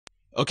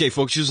Okay,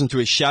 folks, listen to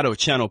a sHaDoW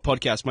channel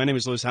podcast. My name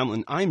is Lewis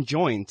Hamilton. I'm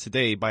joined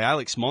today by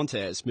Alex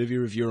Montes, movie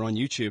reviewer on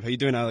YouTube. How you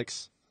doing,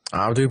 Alex?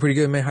 I'm doing pretty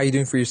good, man. How you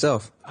doing for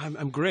yourself?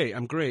 I'm great.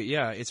 I'm great.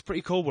 Yeah, it's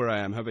pretty cold where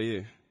I am. How about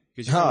you?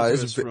 Because you're coming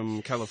to us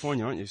from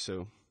California, aren't you?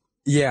 So.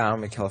 Yeah,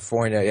 I'm in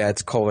California. Yeah,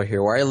 it's cold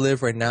here. Where I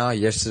live right now,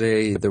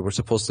 yesterday there was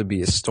supposed to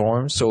be a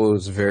storm, so it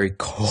was very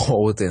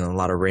cold and a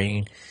lot of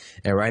rain.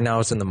 And right now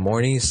it's in the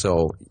morning,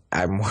 so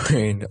I'm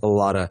wearing a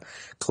lot of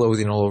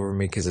clothing all over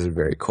me because it's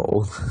very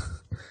cold.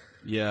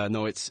 Yeah,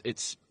 no, it's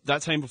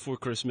that time before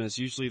Christmas.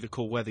 Usually the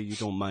cold weather you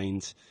don't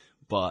mind,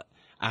 but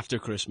after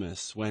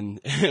Christmas, when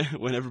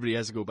when everybody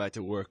has to go back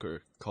to work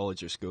or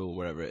college or school,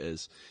 wherever it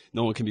is,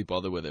 no one can be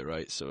bothered with it,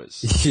 right? So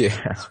it's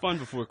fun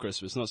before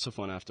Christmas, not so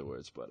fun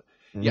afterwards. But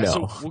yeah,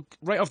 No. so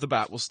right off the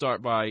bat, we'll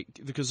start by,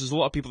 because there's a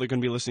lot of people that are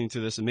going to be listening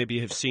to this and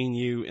maybe have seen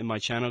you in my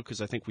channel, because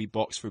I think we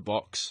box for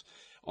box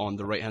on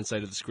the right hand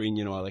side of the screen.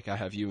 You know, like I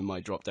have you in my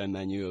drop down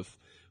menu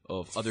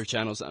of other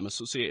channels that I'm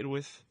associated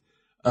with.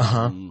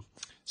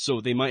 So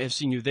they might have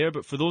seen you there,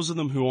 but for those of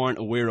them who aren't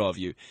aware of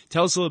you,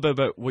 tell us a little bit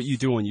about what you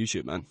do on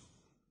YouTube, man.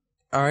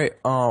 All right.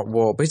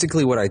 Well,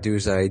 basically what I do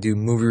is I do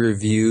movie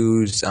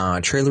reviews,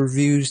 trailer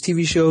reviews,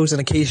 TV shows,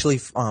 and occasionally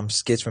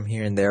skits from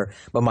here and there.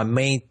 But my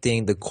main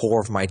thing, the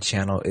core of my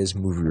channel, is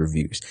movie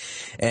reviews.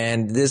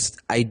 And this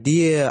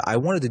idea, I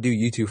wanted to do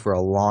YouTube for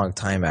a long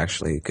time,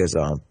 actually, because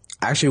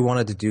I actually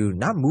wanted to do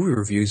not movie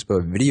reviews,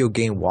 but video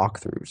game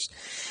walkthroughs,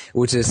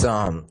 which is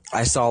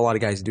I saw a lot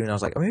of guys doing. I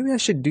was like, oh, maybe I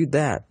should do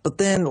that. But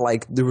then,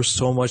 like, there was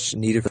so much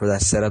needed for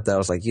that setup that I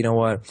was like, you know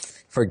what,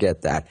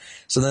 forget that.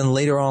 So then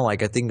later on,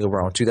 like I think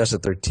around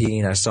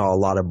 2013, I saw a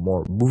lot of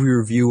more movie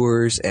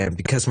reviewers, and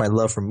because of my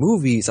love for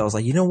movies, I was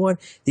like, you know what,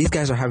 these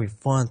guys are having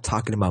fun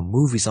talking about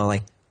movies. So I'm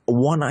like,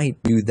 why not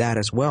do that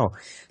as well?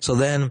 So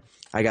then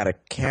I got a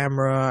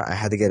camera. I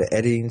had to get an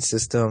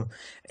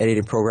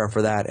editing program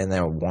for that. And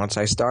then once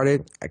I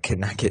started, I could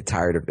not get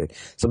tired of it.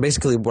 So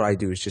basically what I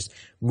do is just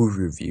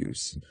movie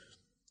reviews.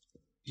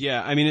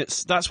 Yeah, I mean,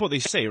 that's what they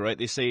say, right?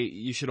 They say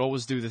you should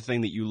always do the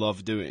thing that you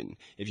love doing.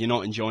 If you're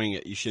not enjoying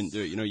it, you shouldn't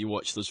do it. You know, you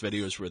watch those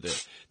videos where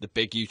the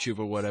big YouTuber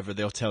or whatever,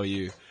 they'll tell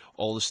you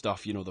all the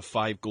stuff, you know, the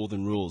 5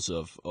 golden rules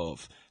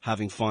of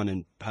having fun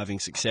and having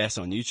success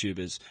on YouTube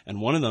is,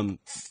 and one of them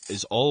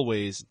is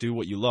always do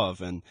what you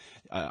love. And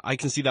I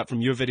can see that from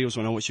your videos.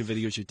 When I watch your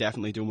videos, you're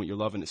definitely doing what you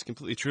love, and it's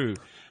completely true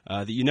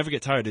that you never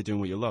get tired of doing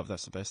what you love.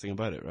 That's the best thing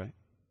about it, right?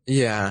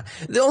 Yeah,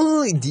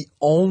 the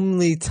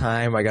only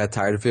time I got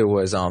tired of it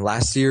was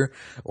last year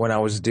when I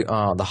was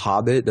The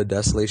Hobbit, The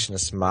Desolation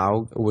of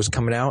Smaug was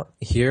coming out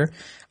here.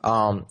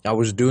 I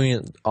was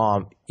doing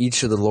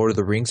each of the Lord of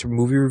the Rings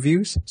movie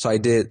reviews, so I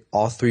did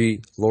all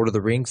 3 Lord of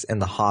the Rings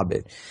and The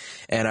Hobbit.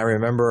 And I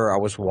remember I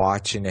was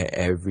watching it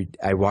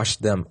I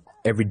watched them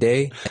every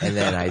day, and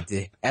then I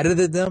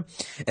edited them,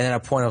 and then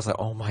at a point I was like,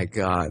 oh my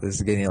god, this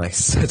is getting like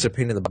such a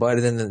pain in the butt.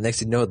 And then the next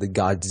thing you know, the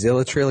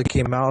Godzilla trailer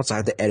came out, so I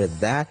had to edit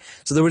that.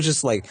 So there was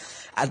just like,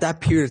 at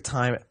that period of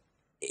time,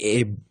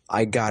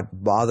 I got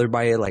bothered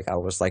by it, like I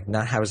was like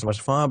not having as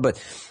much fun,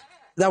 but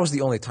that was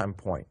the only time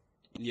point.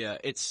 Yeah,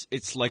 it's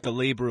like a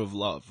labor of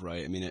love,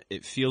 right? I mean,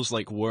 it feels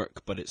like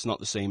work, but it's not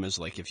the same as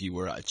like if you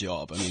were at a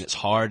job. I mean, it's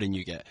hard and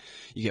you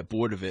get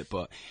bored of it,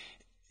 but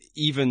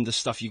even the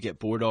stuff you get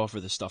bored of or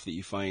the stuff that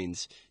you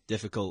find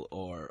difficult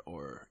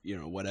or you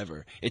know,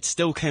 whatever, it's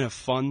still kind of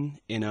fun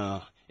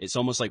it's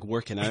almost like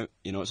working out,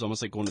 you know, it's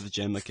almost like going to the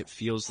gym. Like it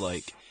feels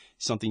like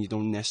something you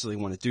don't necessarily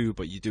want to do,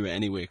 but you do it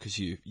anyway because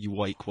you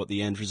like what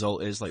the end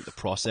result is, like the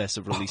process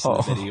of releasing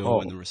the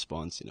video and the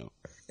response, you know.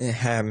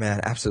 Yeah,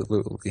 man,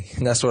 absolutely.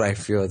 That's what I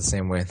feel the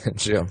same way in the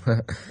gym.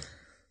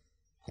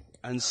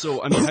 And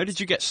so, I mean, how did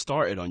you get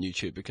started on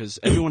YouTube? Because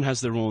everyone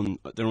has their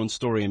own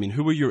story. I mean,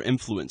 who were your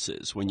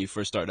influences when you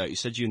first started out? You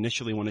said you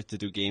initially wanted to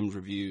do game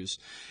reviews.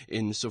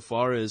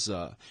 Insofar as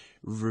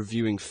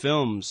reviewing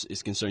films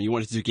is concerned, you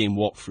wanted to do game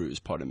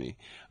walkthroughs, pardon me.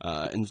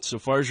 And so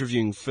far as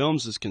reviewing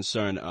films is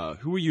concerned,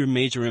 who were your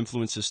major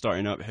influences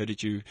starting out? How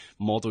did you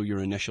model your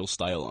initial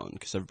style on?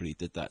 Because everybody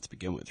did that to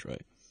begin with,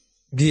 right?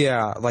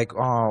 Yeah, like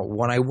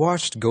when I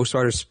watched Ghost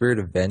Rider Spirit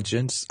of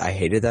Vengeance, I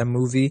hated that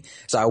movie.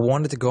 So I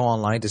wanted to go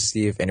online to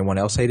see if anyone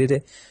else hated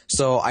it.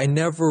 So I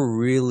never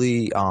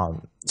really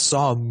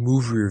saw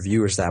movie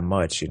reviewers that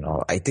much, you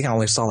know. I think I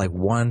only saw like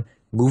one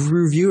movie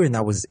review and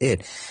that was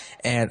it.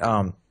 And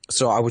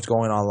so I was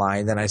going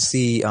online, then I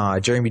see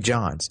Jeremy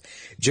Jahns.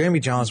 Jeremy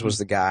Jahns was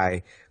the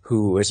guy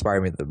who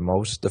inspired me the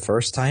most the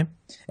first time.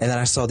 And then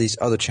I saw these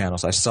other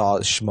channels. I saw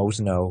Schmoes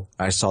Know,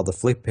 I saw The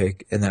Flick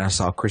Pick, and then I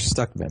saw Chris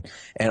Stuckman.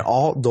 And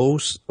all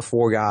those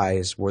 4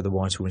 guys were the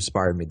ones who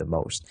inspired me the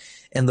most.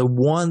 And the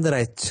one that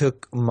I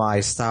took my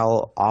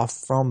style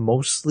off from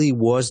mostly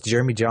was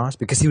Jeremy Jahns,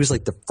 because he was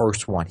like the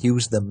first one. He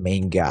was the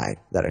main guy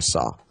that I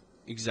saw.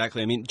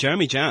 Exactly. I mean,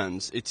 Jeremy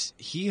Jahns,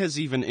 he has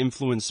even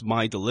influenced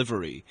my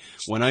delivery.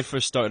 When I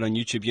first started on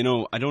YouTube, you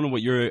know, I don't know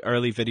what your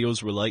early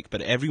videos were like,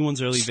 but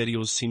everyone's early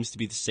videos seems to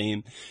be the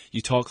same.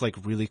 You talk like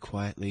really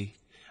quietly,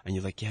 and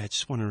you're like, yeah, I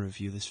just want to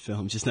review this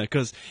film just now,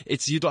 because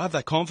you don't have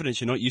that confidence.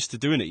 You're not used to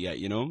doing it yet,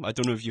 you know? I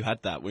don't know if you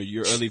had that, where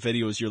your early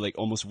videos, you're like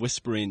almost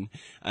whispering,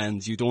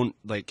 and you don't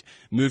like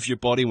move your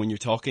body when you're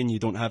talking. You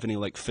don't have any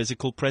like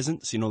physical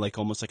presence, you know, like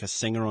almost like a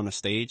singer on a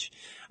stage.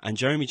 And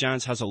Jeremy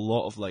Jahns has a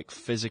lot of like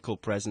physical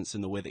presence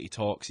in the way that he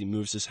talks. He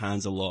moves his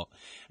hands a lot,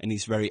 and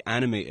he's very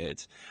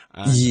animated.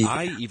 And Yeah.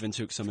 I even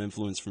took some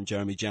influence from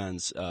Jeremy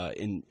Jahns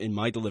in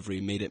my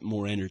delivery, made it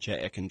more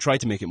energetic, and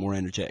tried to make it more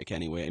energetic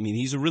anyway. I mean,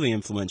 he's a really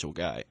influential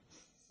guy.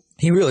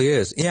 He really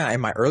is. Yeah, in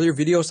my earlier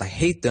videos, I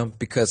hate them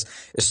because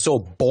it's so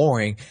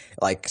boring.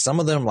 Like, some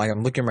of them, like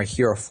I'm looking right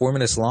here, are 4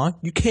 minutes long.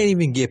 You can't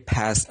even get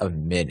past a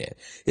minute.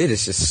 It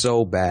is just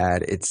so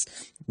bad.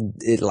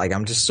 Like,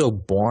 I'm just so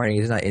boring.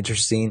 It's not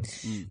interesting.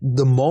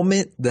 The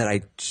moment that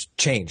I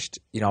changed,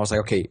 you know, I was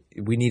like, okay,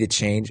 we need to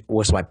change,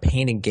 was my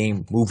Pain and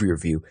Game movie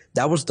review.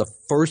 That was the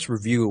first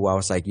review where I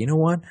was like, you know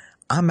what?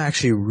 I'm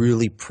actually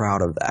really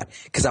proud of that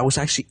because I was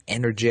actually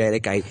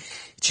energetic. I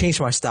changed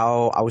my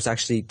style. I was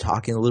actually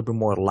talking a little bit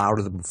more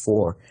louder than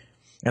before.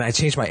 And I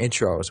changed my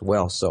intro as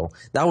well. So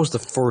that was the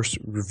first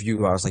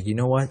review. I was like, you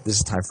know what? This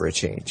is time for a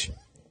change.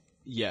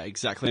 Yeah,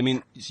 exactly. I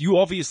mean, you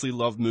obviously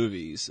love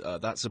movies.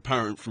 That's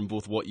apparent from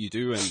both what you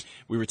do, and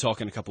we were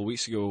talking a couple of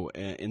weeks ago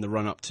in the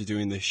run-up to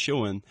doing this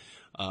show, and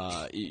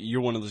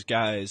you're one of those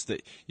guys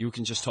that you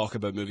can just talk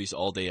about movies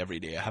all day, every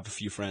day. I have a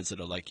few friends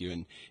that are like you,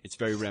 and it's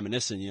very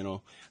reminiscent, you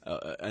know,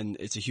 and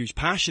it's a huge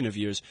passion of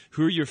yours.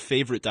 Who are your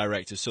favorite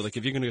directors? So, like,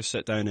 if you're going to go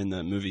sit down in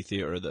the movie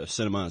theater or the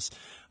cinemas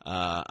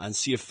and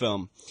see a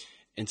film,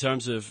 in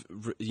terms of,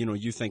 you know,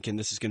 you thinking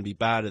this is going to be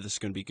bad or this is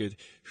going to be good,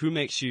 who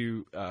makes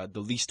you the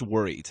least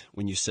worried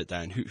when you sit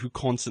down? Who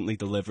constantly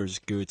delivers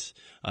good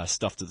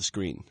stuff to the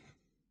screen?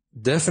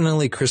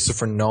 Definitely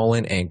Christopher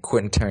Nolan and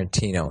Quentin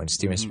Tarantino and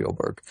Steven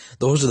Spielberg.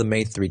 Those are the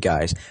main three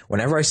guys.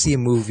 Whenever I see a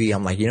movie,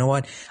 I'm like, you know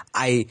what?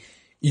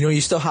 You know,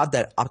 you still have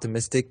that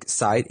optimistic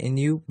side in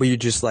you, but you're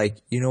just like,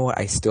 you know what?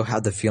 I still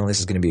have the feeling this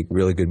is going to be a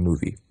really good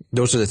movie.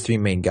 Those are the three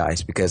main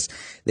guys because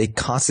they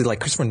constantly, like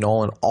Christopher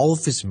Nolan, all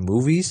of his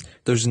movies,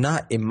 there's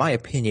not, in my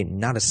opinion,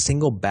 not a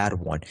single bad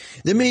one.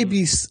 There may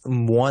be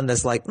one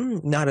that's like,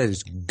 not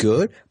as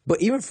good,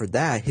 but even for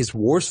that, his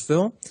worst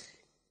film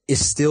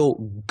is still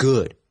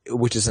good,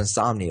 which is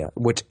Insomnia,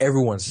 which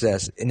everyone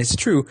says, and it's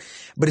true,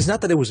 but it's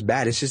not that it was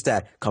bad. It's just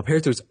that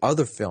compared to his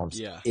other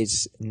films,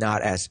 it's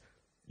not as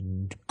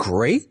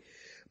great,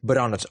 but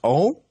on its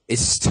own,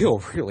 it's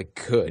still really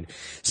good.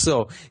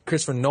 So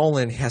Christopher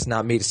Nolan has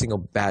not made a single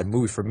bad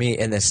movie for me,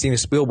 and then Steven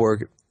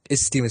Spielberg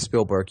is Steven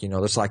Spielberg. You know,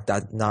 there's like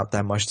that, not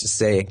that much to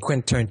say. And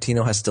Quentin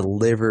Tarantino has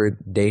delivered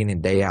day in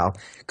and day out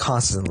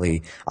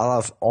constantly. I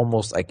love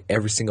almost like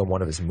every single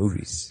one of his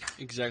movies.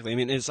 Exactly. I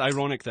mean, it's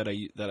ironic that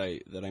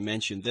I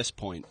mentioned this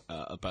point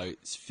about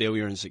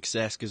failure and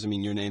success because I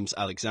mean, your name's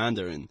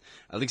Alexander, and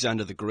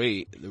Alexander the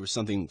Great. There was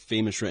something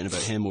famous written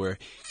about him where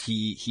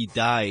he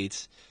died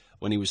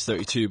when he was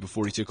 32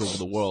 before he took over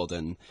the world.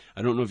 And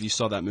I don't know if you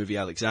saw that movie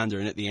Alexander,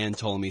 and at the end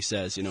Ptolemy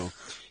says, you know,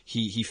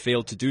 he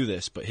failed to do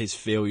this, but his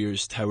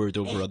failures towered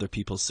over other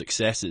people's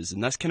successes.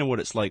 And that's kind of what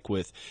it's like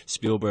with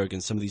Spielberg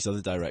and some of these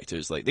other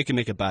directors. Like, they can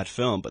make a bad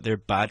film, but their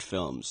bad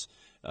films,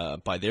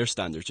 by their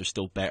standards, are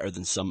still better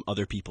than some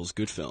other people's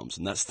good films.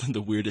 And that's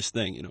the weirdest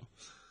thing, you know?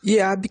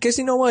 Yeah, because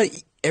you know what?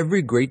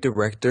 Every great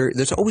director,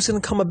 there's always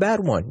going to come a bad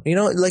one. You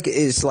know, like,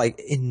 it's like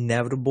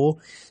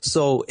inevitable.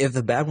 So if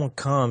the bad one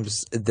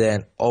comes,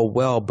 then, oh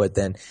well, but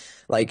then,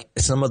 like,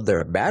 some of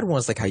the bad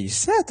ones, like how you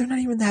said, they're not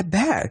even that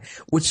bad,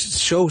 which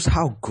shows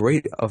how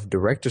great of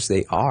directors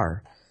they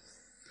are.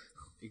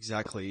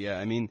 Exactly. Yeah.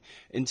 I mean,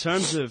 in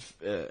terms of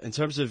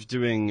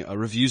doing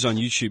reviews on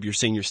YouTube, you're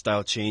saying your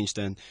style changed,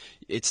 and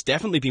it's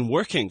definitely been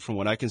working from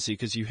what I can see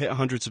because you hit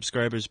 100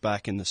 subscribers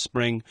back in the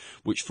spring,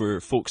 which for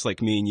folks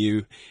like me and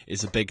you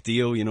is a big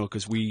deal, you know,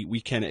 because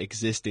we kind of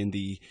exist in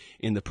the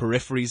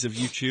peripheries of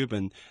YouTube,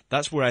 and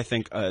that's where I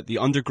think the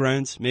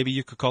underground, maybe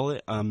you could call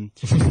it,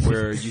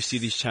 where you see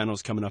these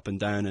channels coming up and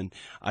down. And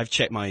I've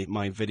checked my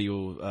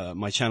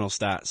channel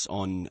stats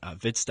on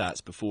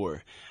VidStats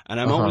before,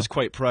 and I'm always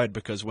quite proud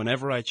because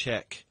whenever I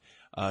check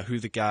who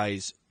the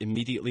guys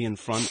immediately in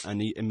front and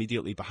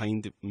immediately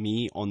behind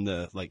me on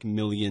the like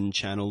million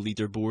channel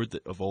leaderboard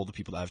of all the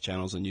people that have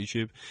channels on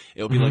YouTube,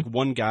 it'll be like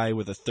one guy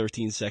with a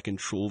 13-second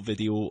troll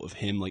video of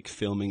him like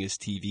filming his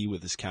TV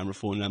with his camera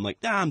phone, and I'm like,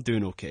 I'm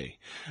doing okay.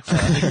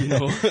 You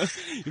know,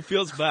 it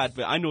feels bad,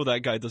 but I know that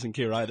guy doesn't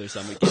care either,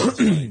 so I'm like, yeah, it's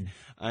fine.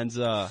 And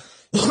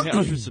you hit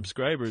 100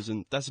 subscribers,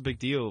 and that's a big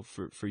deal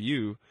for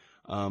you.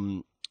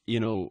 You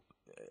know,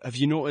 have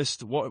you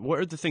noticed, what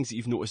are the things that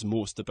you've noticed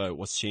most about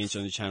what's changed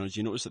on the channel? Do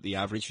you notice that the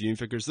average viewing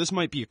figures, this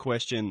might be a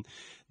question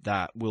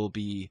that will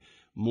be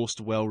most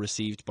well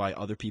received by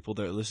other people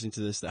that are listening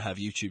to this that have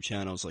YouTube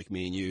channels like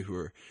me and you who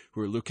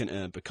are looking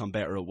to become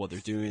better at what they're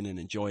doing and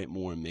enjoy it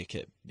more and make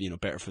it, you know,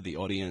 better for the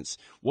audience.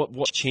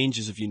 What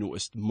changes have you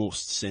noticed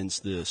most since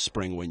the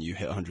spring when you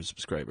hit 100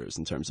 subscribers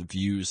in terms of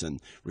views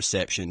and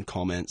reception,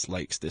 comments,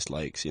 likes,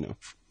 dislikes, you know?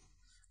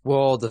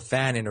 Well, the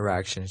fan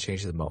interaction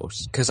changed the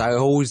most because I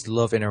always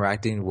love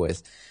interacting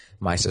with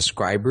my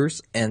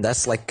subscribers, and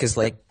that's like because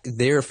like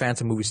they're fans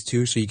of movies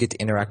too, so you get to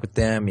interact with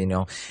them, you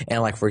know.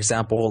 And like for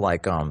example,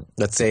 like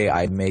let's say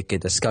I make a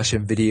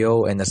discussion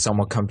video and then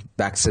someone comes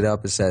backs it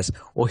up and says,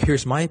 well,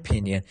 here's my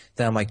opinion,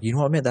 then I'm like, you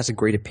know what, man, that's a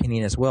great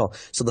opinion as well.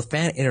 So the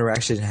fan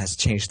interaction has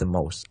changed the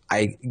most.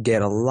 I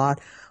get a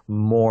lot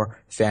more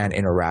fan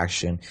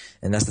interaction,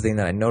 and that's the thing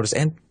that I noticed.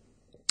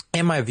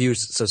 And my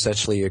views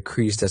essentially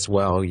increased as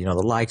well. You know,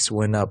 the likes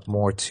went up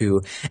more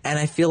too. And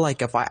I feel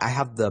like if I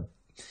have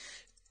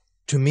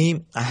to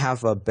me, I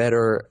have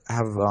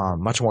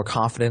much more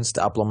confidence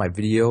to upload my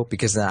video,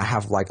 because then I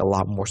have like a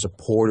lot more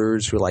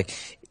supporters who like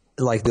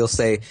they'll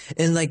say,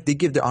 and like they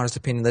give their honest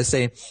opinion. They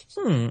say,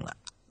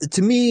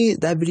 to me,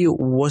 that video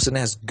wasn't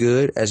as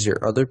good as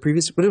your other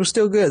previous, but it was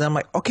still good. And I'm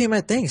like, okay,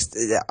 man, thanks.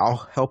 That'll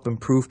help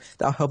improve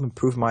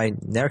my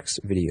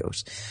next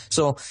videos.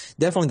 So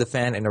definitely the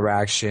fan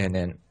interaction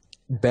and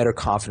better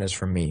confidence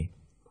for me.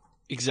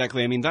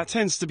 Exactly. I mean, that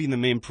tends to be the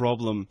main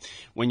problem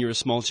when you're a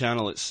small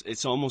channel.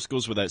 It's almost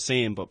goes without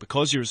saying, but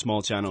because you're a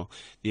small channel,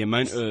 the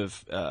amount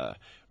of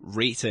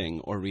rating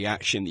or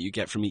reaction that you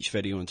get from each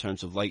video in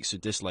terms of likes or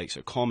dislikes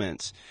or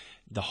comments,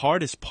 the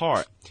hardest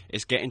part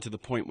is getting to the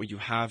point where you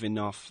have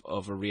enough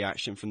of a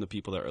reaction from the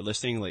people that are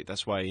listening. Like,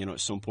 that's why, you know,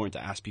 it's so important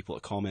to ask people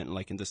to comment and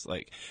like and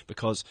dislike,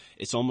 because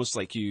it's almost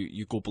like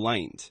you go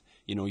blind.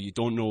 You know, you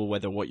don't know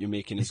whether what you're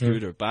making is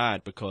good or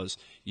bad because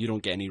you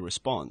don't get any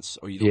response,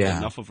 or you don't get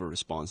enough of a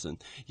response.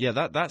 And yeah,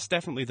 that's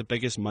definitely the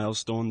biggest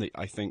milestone that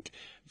I think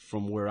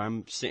from where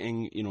I'm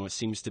sitting, you know, it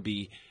seems to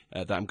be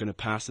that I'm going to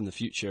pass in the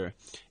future,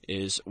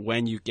 is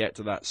when you get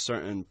to that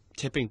certain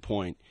tipping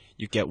point,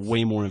 you get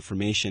way more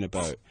information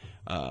about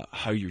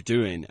how you're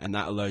doing, and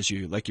that allows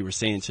you, like you were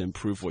saying, to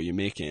improve what you're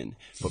making.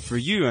 But for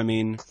you, I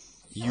mean,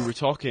 you were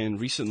talking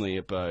recently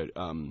about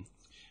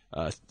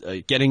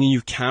getting a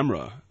new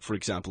camera, for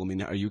example. I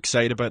mean, are you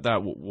excited about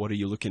that? What are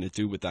you looking to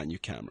do with that new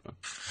camera?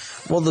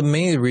 Well, the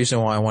main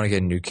reason why I want to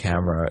get a new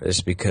camera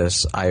is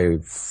because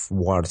I've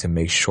wanted to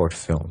make short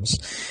films,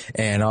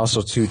 and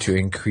also to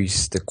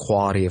increase the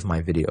quality of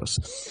my videos.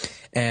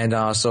 And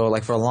so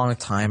like for a long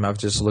time, I've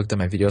just looked at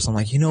my videos. I'm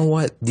like, you know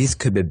what? These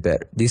could be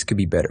better. These could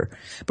be better.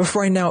 But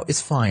for right now,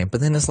 it's fine. But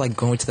then it's like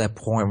going to that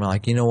point where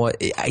like, you know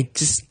what?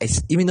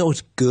 Even though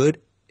it's good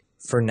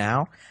for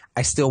now,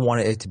 I still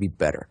wanted it to be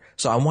better.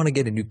 So I want to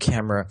get a new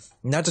camera,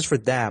 not just for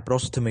that, but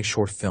also to make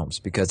short films,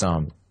 because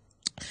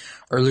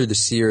earlier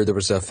this year there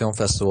was a film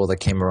festival that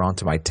came around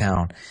to my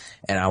town,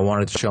 and I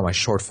wanted to show my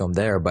short film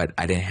there, but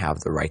I didn't have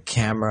the right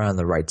camera and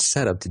the right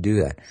setup to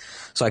do that.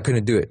 So I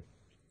couldn't do it.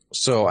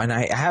 So, and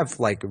I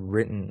have like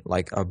written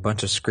like a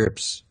bunch of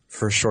scripts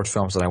for short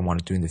films that I want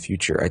to do in the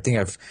future. I think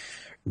I've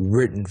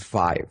written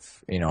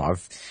 5. You know,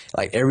 I've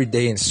like every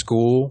day in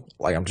school,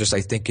 like I'm just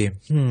like thinking,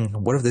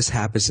 what if this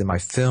happens in my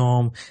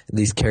film?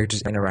 These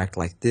characters interact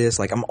like this.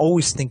 Like I'm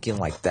always thinking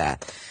like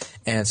that.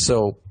 And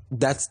so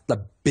that's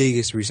the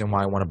biggest reason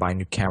why I want to buy a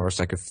new camera,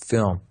 so I could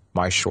film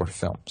my short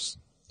films.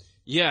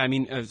 Yeah, I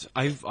mean,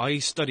 I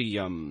study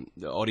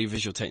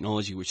audiovisual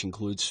technology, which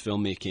includes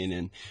filmmaking,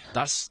 and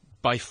that's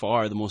by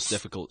far the most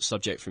difficult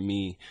subject for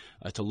me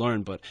to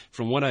learn. But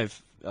from what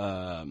I've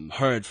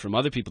heard from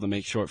other people that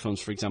make short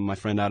films, for example, my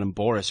friend Adam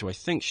Boris, who I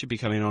think should be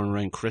coming on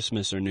around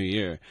Christmas or New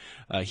Year,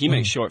 he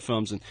makes short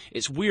films, and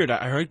it's weird.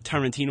 I heard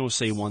Tarantino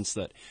say once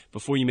that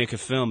before you make a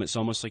film, it's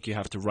almost like you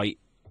have to write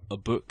a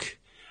book,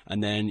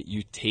 and then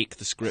you take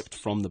the script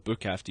from the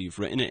book after you've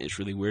written it. It's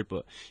really weird,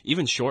 but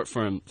even short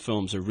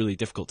films are really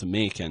difficult to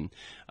make, and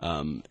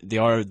they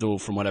are, though,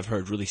 from what I've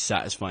heard, really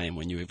satisfying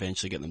when you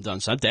eventually get them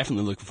done. So I'm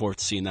definitely looking forward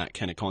to seeing that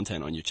kind of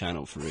content on your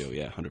channel, for real.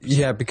 Yeah, 100%.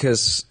 Yeah,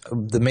 because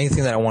the main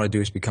thing that I want to do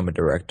is become a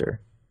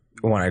director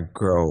when I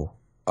grow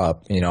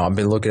up. You know, I've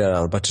been looking at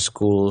a bunch of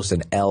schools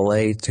in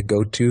LA to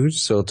go to,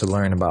 so to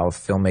learn about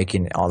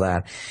filmmaking and all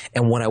that.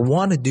 And what I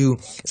want to do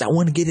is I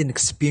want to get an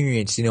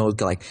experience, you know,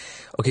 like,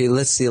 okay,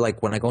 let's say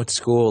like when I go into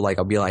school, like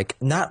I'll be like,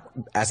 not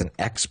as an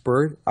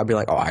expert, I'll be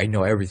like, oh, I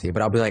know everything,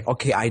 but I'll be like,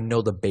 okay, I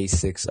know the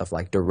basics of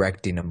like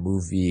directing a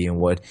movie and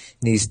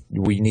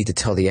we need to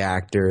tell the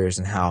actors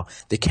and how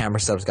the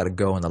camera setup's got to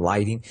go and the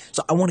lighting.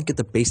 So I want to get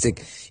the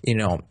basic,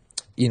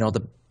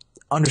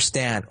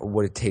 understand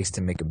what it takes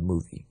to make a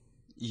movie.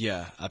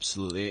 Yeah,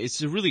 absolutely.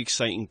 It's a really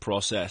exciting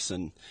process,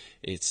 and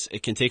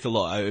it can take a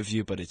lot out of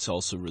you, but it's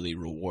also really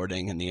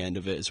rewarding in the end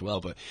of it as well.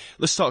 But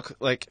let's talk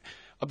like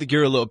up the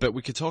gear a little bit.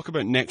 We could talk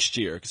about next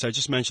year, because I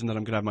just mentioned that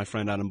I'm going to have my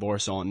friend Adam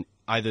Boris on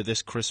either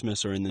this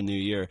Christmas or in the new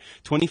year.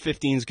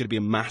 2015 is going to be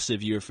a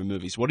massive year for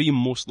movies. What are you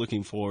most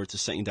looking forward to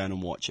sitting down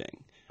and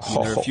watching? I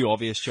mean, there are a few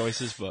obvious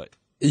choices, but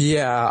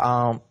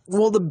yeah.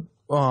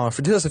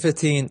 For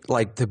 2015,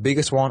 like the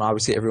biggest one,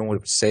 obviously everyone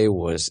would say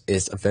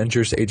is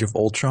Avengers: Age of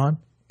Ultron.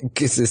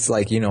 Because it's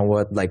like, you know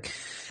what, like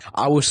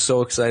I was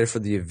so excited for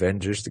the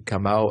Avengers to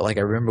come out. Like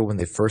I remember when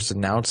they first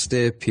announced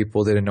it,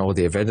 people didn't know what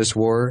the Avengers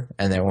were,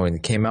 and then when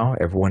it came out,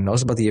 everyone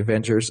knows about the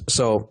Avengers.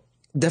 So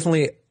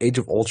definitely Age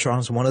of Ultron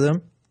is one of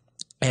them.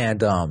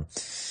 And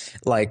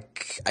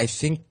like I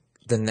think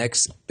the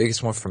next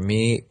biggest one for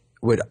me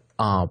would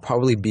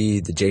probably be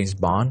the James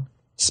Bond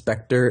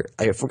Spectre.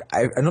 I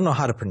don't know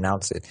how to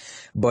pronounce it,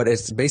 but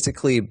it's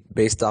basically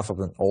based off of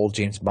an old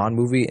James Bond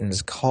movie, and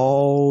it's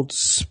called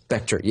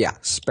Spectre. Yeah,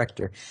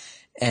 Spectre.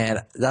 And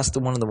that's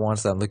one of the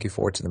ones that I'm looking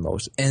forward to the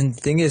most. And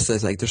the thing is,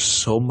 like, there's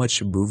so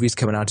much movies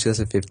coming out in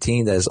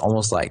 2015 that is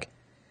almost like,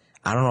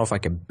 I don't know if I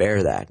can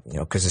bear that, you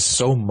know, because it's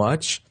so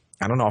much.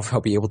 I don't know if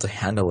I'll be able to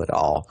handle it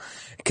all.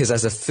 Because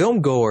as a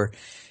film goer,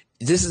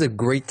 this is a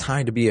great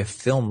time to be a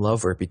film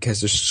lover because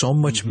there's so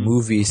much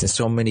movies and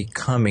so many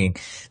coming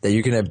that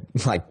you're going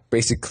to like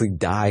basically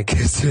die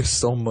because there's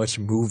so much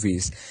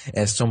movies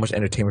and so much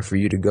entertainment for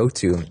you to go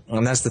to.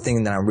 And that's the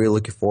thing that I'm really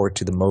looking forward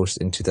to the most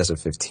in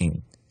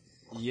 2015.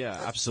 Yeah,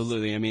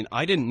 absolutely. I mean,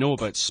 I didn't know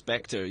about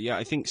Spectre. Yeah,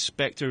 I think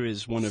Spectre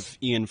is one of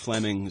Ian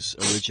Fleming's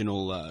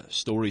original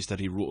stories that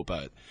he wrote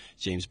about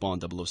James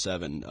Bond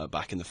 007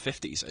 back in the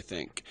 50s, I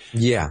think.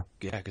 Yeah.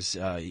 Yeah, because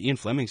Ian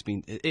Fleming's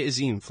been... It is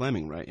Ian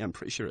Fleming, right? Yeah, I'm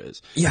pretty sure it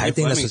is. Yeah, Ian I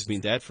think Fleming's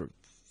been dead for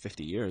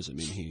 50 years. I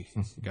mean, he...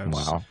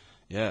 Wow.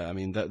 Yeah, I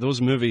mean,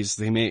 those movies,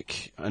 they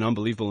make an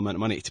unbelievable amount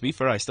of money. To be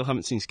fair, I still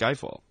haven't seen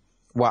Skyfall.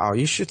 Wow,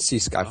 you should see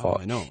Skyfall.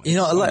 Oh, I know. You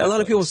know, a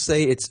lot of people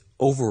say it's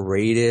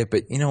overrated,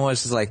 but you know what?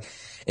 It's just like...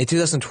 In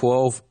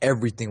 2012,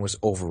 everything was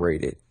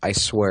overrated. I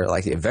swear,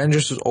 like the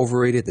Avengers was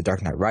overrated, The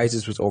Dark Knight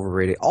Rises was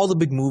overrated, all the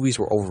big movies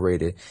were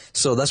overrated.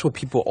 So that's what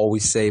people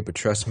always say, but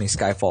trust me,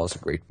 Skyfall is a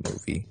great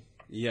movie.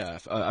 Yeah,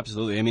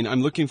 absolutely. I mean,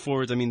 I'm looking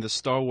forward. I mean, the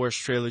Star Wars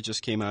trailer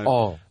just came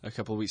out a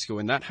couple of weeks ago,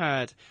 and that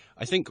had,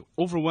 I think,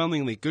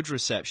 overwhelmingly good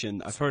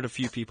reception. I've heard a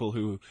few people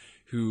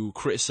who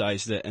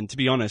criticized it, and to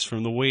be honest,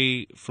 from the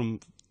way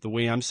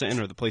I'm sitting,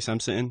 or the place I'm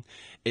sitting,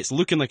 it's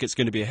looking like it's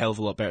going to be a hell of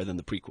a lot better than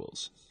the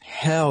prequels.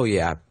 Hell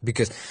yeah,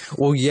 because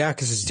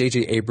it's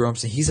J.J.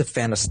 Abrams, and he's a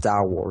fan of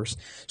Star Wars.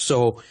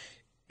 So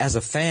as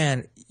a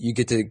fan, you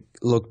get to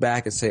look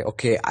back and say,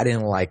 okay, I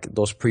didn't like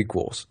those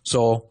prequels,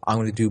 so I'm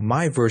going to do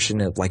my version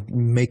of like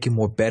make it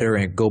more better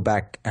and go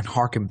back and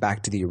harken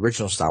back to the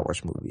original Star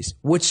Wars movies,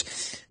 which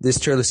this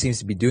trailer seems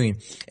to be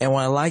doing. And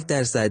what I like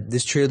that is that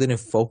this trailer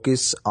didn't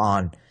focus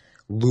on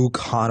Luke,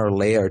 Han, or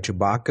Leia, or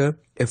Chewbacca.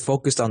 It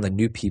focused on the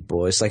new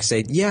people. It's like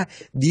saying, yeah,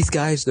 these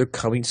guys, they're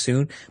coming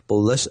soon, but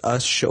let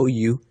us show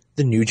you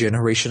the new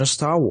generation of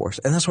Star Wars.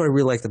 And that's what I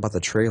really liked about the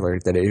trailer,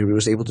 that it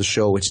was able to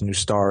show its new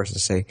stars and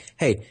say,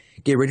 hey,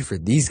 get ready for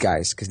these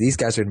guys, because these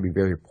guys are going to be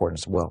very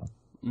important as well.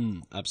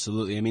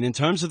 Absolutely. I mean, in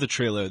terms of the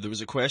trailer, there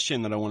was a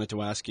question that I wanted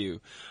to ask you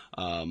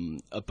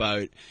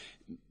about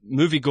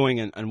movie going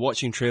and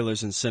watching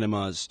trailers in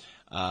cinemas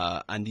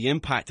and the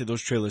impact that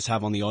those trailers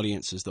have on the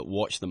audiences that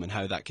watch them, and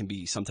how that can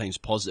be sometimes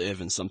positive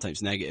and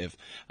sometimes negative.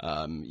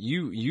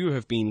 You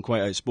have been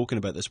quite outspoken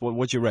about this.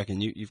 What do you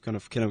reckon? You've kind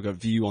of got a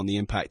view on the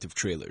impact of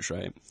trailers,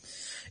 right?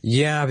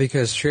 Yeah,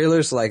 because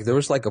trailers, like, there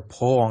was like a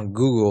poll on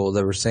Google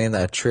that were saying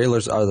that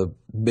trailers are the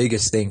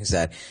biggest things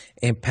that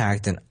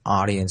impact an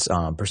audience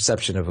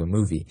perception of a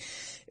movie,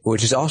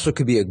 which is also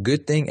could be a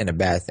good thing and a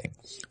bad thing.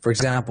 For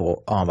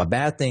example, a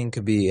bad thing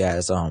could be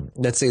as,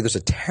 let's say there's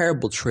a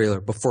terrible trailer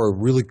before a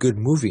really good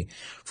movie.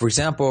 For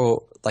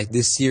example, like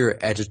this year,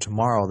 Edge of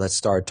Tomorrow, that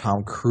starred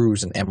Tom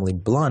Cruise and Emily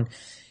Blunt,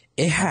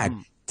 it had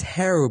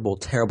terrible,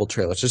 terrible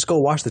trailers. Just go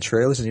watch the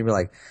trailers and you'll be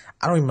like,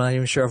 I'm not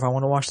even sure if I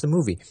want to watch the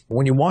movie. But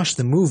when you watch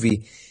the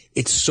movie,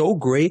 it's so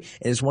great,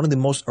 and it's one of the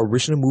most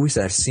original movies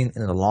that I've seen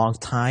in a long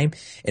time,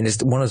 and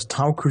it's one of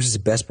Tom Cruise's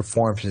best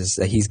performances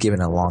that he's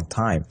given in a long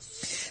time.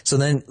 So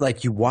then,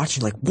 like, you watch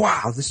and you're like,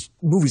 wow, this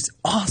movie's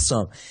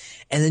awesome.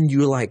 And then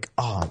you're like,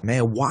 oh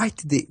man, why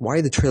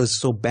are the trailers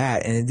so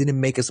bad? And it didn't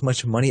make as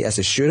much money as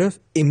it should have.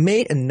 It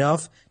made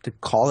enough to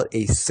call it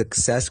a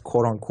success,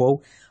 quote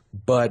unquote,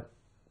 but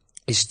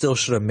it still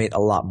should have made a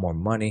lot more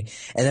money.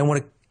 And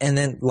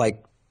then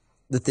like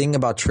the thing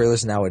about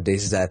trailers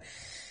nowadays is that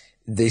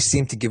they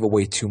seem to give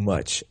away too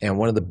much. And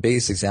one of the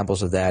biggest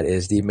examples of that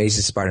is The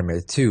Amazing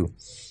Spider-Man 2.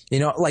 You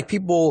know, like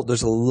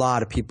there's a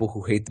lot of people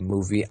who hate the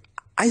movie.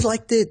 I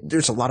liked it.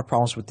 There's a lot of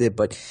problems with it.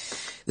 But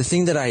the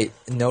thing that I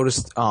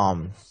noticed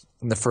in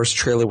the first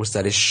trailer was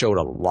that it showed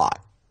a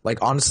lot. Like,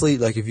 honestly,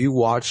 like if you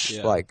watch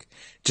like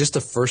just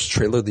the first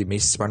trailer of The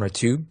Amazing Spider-Man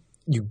 2,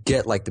 you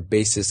get like the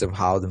basis of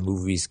how the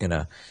movie's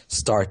gonna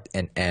start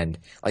and end.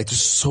 Like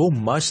there's so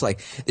much,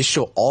 like they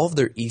show all of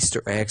their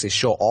Easter eggs, they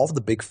show all of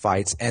the big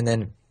fights, and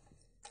then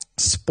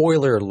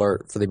spoiler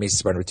alert for The Amazing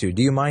Spider-Man 2.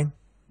 Do you mind?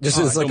 Just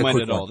I don't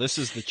mind at all. This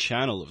is the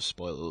channel of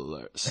spoiler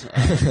alerts.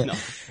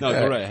 No,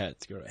 go right ahead.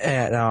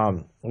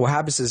 And what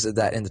happens is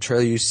that in the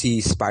trailer you see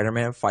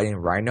Spider-Man fighting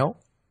Rhino,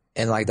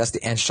 and like that's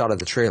the end shot of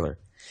the trailer.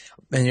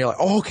 And you're like,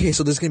 oh, okay,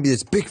 so there's gonna be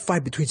this big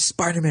fight between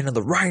Spider-Man and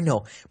the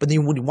Rhino. But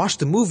then when you watch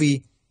the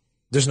movie,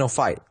 there's no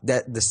fight.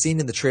 That the scene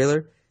in the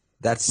trailer,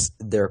 that's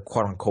their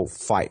quote unquote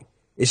fight.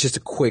 It's just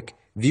a quick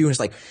view, and it's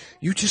like,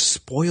 you just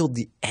spoiled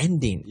the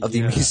ending of The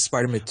Amazing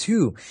Spider-Man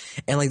 2.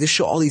 And like they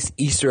show all these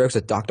Easter eggs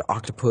of Dr.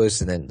 Octopus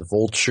and then the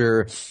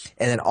Vulture,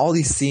 and then all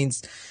these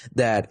scenes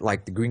that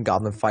like the Green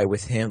Goblin fight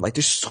with him. Like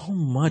there's so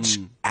much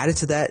added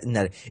to that, and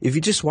that if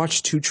you just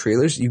watch two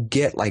trailers, you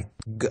get like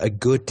a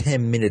good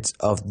 10 minutes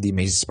of The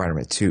Amazing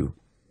Spider-Man 2.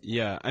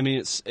 Yeah, I mean,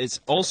 it's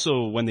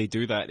also when they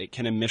do that, it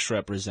kind of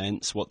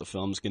misrepresents what the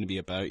film's going to be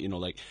about. You know,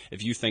 like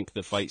if you think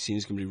the fight scene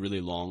is going to be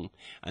really long,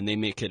 and they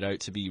make it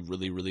out to be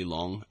really, really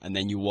long, and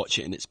then you watch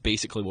it and it's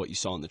basically what you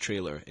saw in the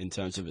trailer in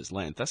terms of its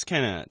length. That's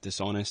kind of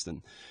dishonest,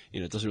 and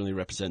it doesn't really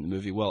represent the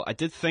movie well. I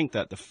did think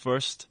that the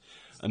first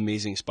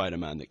Amazing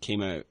Spider-Man that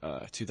came out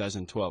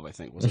 2012, I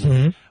think, wasn't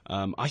it?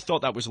 I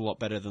thought that was a lot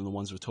better than the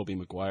ones with Tobey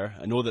Maguire.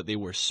 I know that they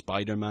were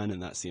Spider-Man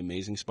and that's the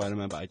Amazing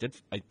Spider-Man, but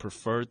I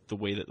preferred the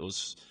way that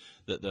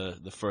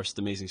the first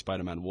Amazing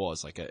Spider-Man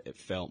was. Like it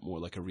felt more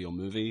like a real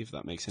movie, if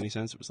that makes any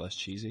sense. It was less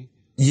cheesy.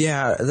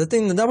 Yeah,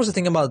 that was the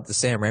thing about the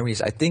Sam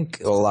Raimi's. I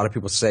think a lot of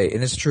people say,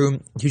 and it's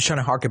true, he's trying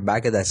to harken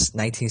back at that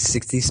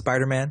 1960s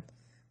Spider-Man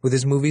with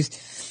his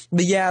movies.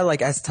 But yeah,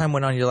 like as time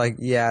went on, you're like,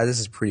 yeah, this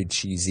is pretty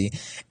cheesy.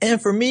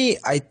 And for me,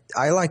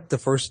 I like the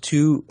first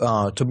two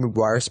Tobey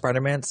Maguire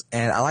Spider-Mans,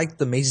 and I like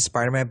the Amazing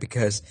Spider-Man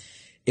because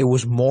it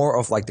was more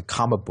of like the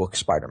comic book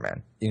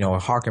Spider-Man.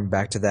 Harken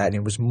back to that, and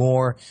it was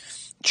more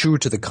true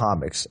to the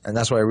comics, and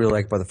that's what I really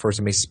like about the first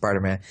Amazing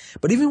Spider-Man.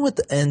 But even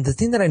the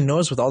thing that I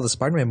noticed with all the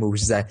Spider-Man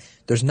movies is that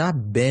there's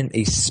not been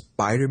a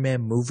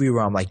Spider-Man movie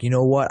where I'm like, you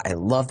know what, I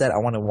love that, I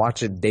want to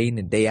watch it day in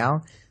and day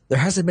out. There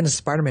hasn't been a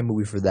Spider-Man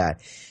movie for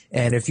that.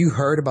 And if you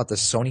heard about the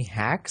Sony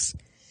hacks,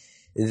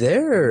 wait,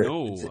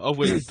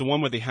 the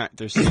one where they hacked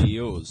their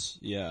CEOs,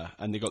 yeah,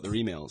 and they got their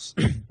emails.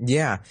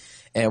 Yeah,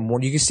 and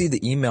when you can see the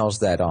emails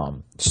that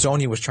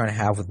Sony was trying to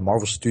have with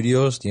Marvel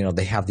Studios,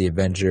 they have the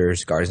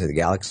Avengers, Guardians of the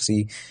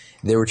Galaxy.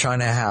 They were trying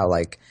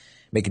to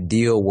make a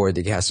deal where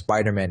they could have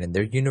Spider-Man in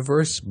their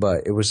universe,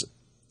 but it was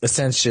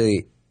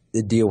essentially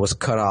the deal was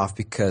cut off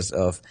because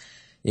of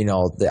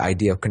the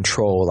idea of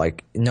control.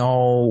 Like,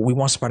 no, we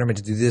want Spider-Man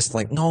to do this.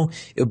 Like, no,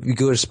 it would be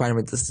good if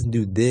Spider-Man doesn't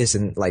do this.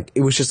 And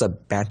it was just a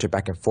banter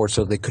back and forth,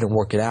 so they couldn't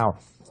work it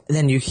out. And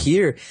then you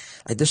hear,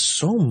 there's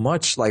so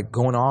much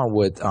going on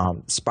with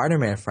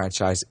Spider-Man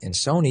franchise in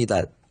Sony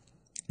that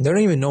they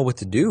don't even know what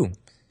to do.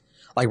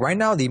 Like right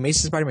now, the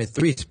Amazing Spider-Man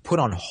 3 is put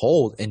on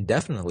hold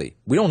indefinitely.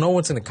 We don't know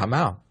what's going to come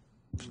out.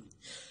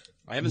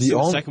 I haven't seen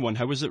the second one.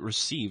 How was it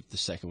received, the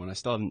second one? I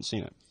still haven't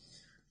seen it.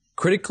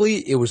 Critically,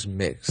 it was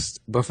mixed,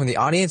 but from the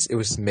audience, it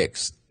was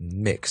mixed.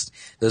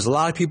 There's a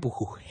lot of people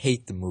who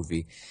hate the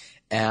movie,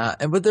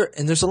 and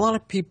there's a lot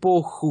of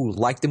people who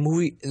like the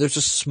movie. There's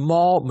a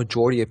small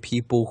majority of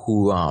people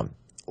who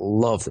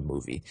love the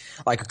movie.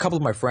 Like a couple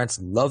of my friends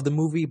love the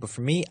movie, but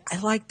for me, I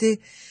liked it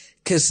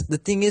because the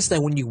thing is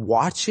that when you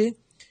watch it,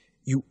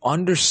 you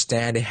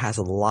understand it has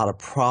a lot of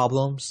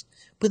problems,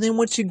 but then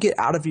once you get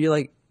out of it, you're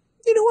like,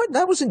 you know what?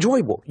 That was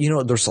enjoyable.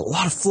 There's a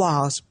lot of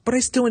flaws, but I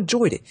still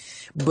enjoyed it.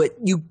 But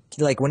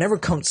whenever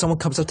someone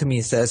comes up to me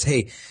and says,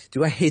 hey,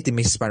 do I hate the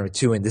Amazing Spider-Man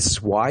 2 and this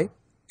is why?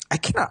 I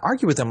cannot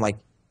argue with them. Like,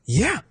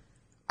 yeah,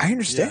 I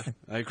understand.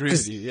 Yeah, I agree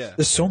with you, yeah.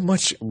 There's so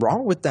much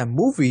wrong with that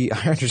movie.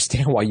 I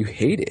understand why you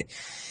hate it.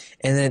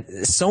 And then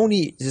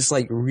Sony just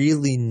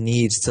really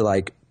needs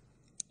to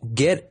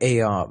get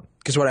a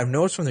because what I've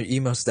noticed from their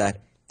emails is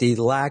that they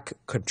lack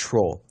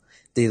control.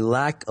 They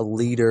lack a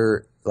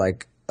leader,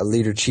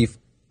 chief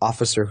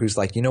officer who's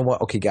like, you know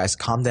what? Okay, guys,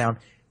 calm down.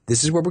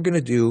 This is what we're going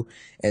to do,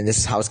 and this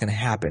is how it's going to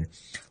happen.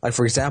 Like,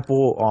 for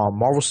example,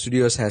 Marvel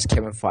Studios has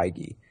Kevin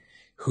Feige,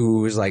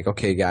 who is like,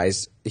 okay,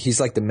 guys,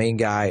 he's like the main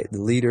guy,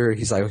 the leader.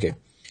 He's like, okay,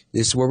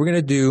 this is what we're going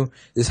to do.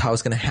 This is how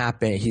it's going to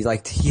happen. He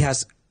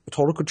has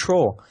total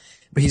control,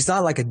 but he's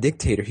not like a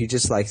dictator. He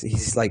just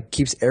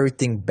keeps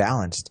everything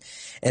balanced.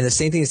 And the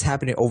same thing is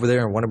happening over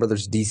there in Warner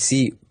Brothers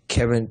DC.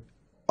 Kevin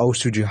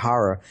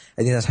Sujihara,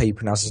 I think that's how you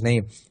pronounce his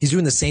name. He's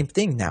doing the same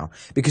thing now.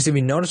 Because if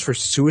you notice for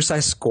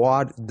Suicide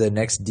Squad, the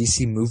next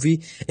DC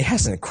movie, it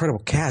has an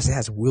incredible cast. It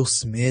has Will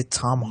Smith,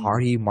 Tom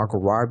Hardy, Margot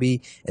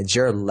Robbie, and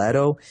Jared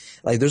Leto.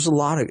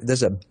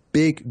 There's a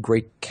big,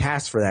 great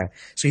cast for that.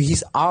 So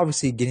he's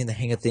obviously getting the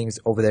hang of things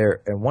over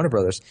there in Warner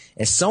Brothers.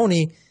 And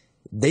Sony,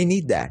 they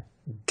need that.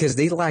 Because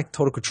they lack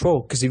total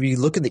control. Because if you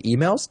look at the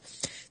emails,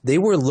 they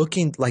were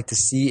looking to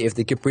see if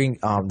they could bring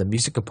the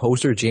music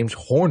composer James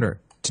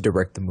Horner to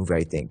direct the movie,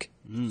 I think.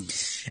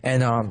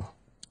 And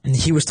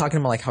he was talking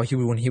about how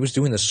when he was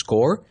doing the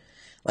score,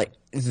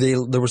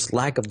 there was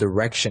lack of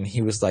direction.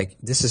 He was like,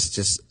 this is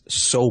just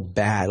so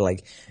bad.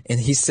 And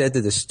he said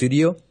that the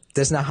studio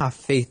does not have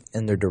faith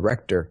in their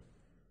director,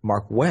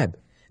 Mark Webb.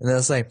 And then I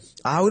was like,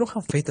 we don't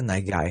have faith in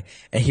that guy.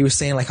 And he was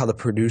saying how the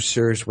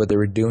producers, what they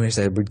were doing is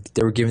that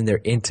they were giving their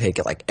intake.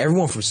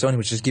 Everyone from Sony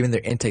was just giving their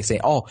intake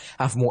saying,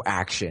 have more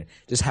action.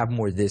 Just have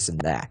more this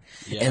and that.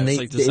 Yeah, and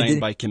it's designed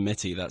by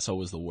committee. That's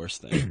always the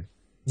worst thing.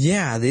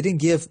 Yeah, they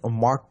didn't give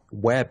Mark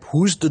Webb,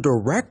 who's the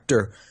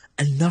director,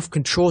 enough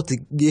control to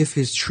give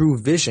his true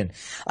vision.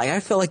 I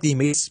felt like the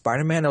Amazing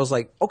Spider-Man, I was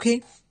like,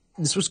 okay,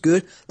 this was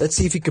good. Let's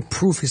see if he could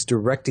prove his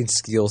directing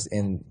skills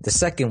in the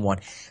second one.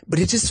 But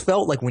it just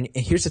felt like and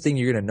here's the thing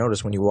you're going to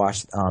notice when you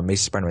watch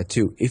Amazing Spider-Man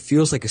 2. It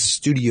feels like a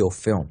studio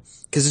film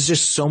because there's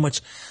just so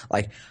much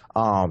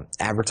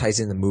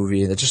advertising in the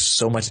movie, and there's just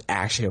so much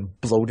action and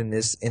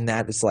bloatedness in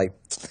that.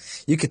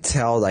 It's you could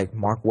tell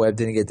Mark Webb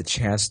didn't get the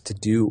chance to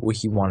do what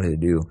he wanted to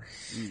do.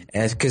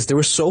 And because they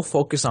were so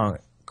focused on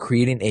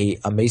creating a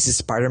Amazing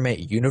Spider-Man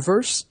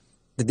universe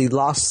that they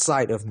lost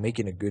sight of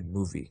making a good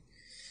movie.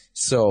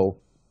 So,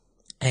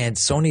 and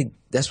Sony,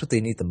 that's what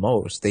they need the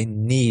most. They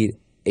need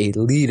a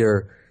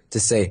leader to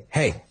say,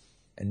 hey,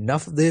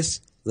 enough of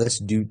this. Let's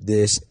do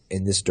this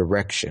in this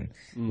direction.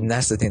 And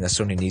that's the thing that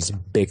Sony needs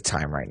big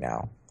time right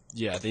now.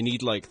 Yeah, they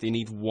need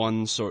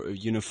one sort of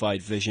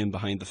unified vision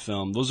behind the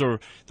film. Those are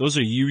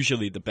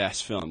usually the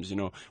best films, you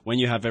know, when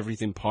you have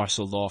everything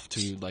parceled off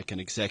to like an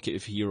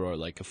executive here or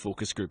like a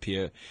focus group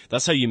here.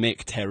 That's how you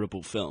make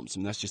terrible films. I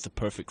mean, that's just a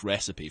perfect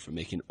recipe for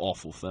making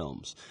awful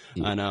films.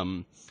 Yeah.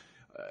 And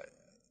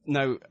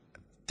now,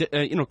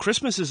 you know,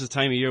 Christmas is a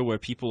time of year where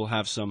people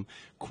have some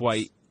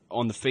quite,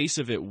 on the face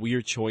of it,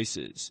 weird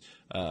choices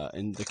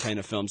in the kind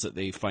of films that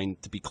they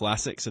find to be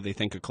classics, or they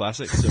think are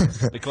classics.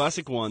 So the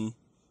classic one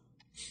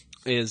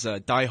is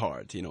Die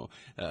Hard. You know,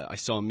 I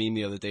saw a meme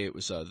the other day. It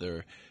was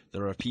there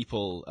are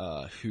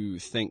people who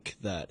think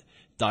that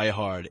Die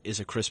Hard is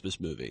a Christmas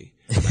movie,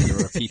 and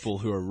there are people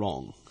who are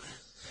wrong.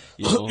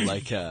 You know,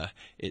 like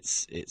it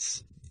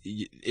is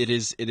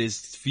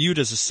viewed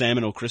as a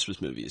seminal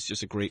Christmas movie. It's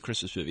just a great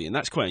Christmas movie, and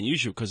that's quite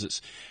unusual because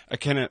it's a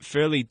kind of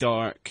fairly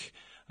dark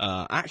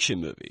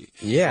action movie.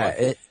 Yeah,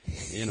 but,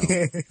 you know,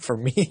 for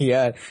me,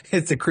 yeah,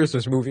 it's a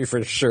Christmas movie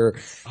for sure.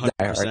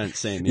 100%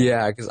 same.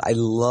 Yeah, because I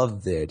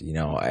loved it, you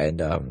know, and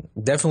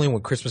definitely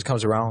when Christmas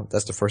comes around,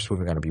 that's the first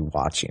movie I'm gonna be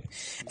watching.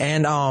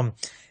 And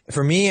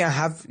for me, I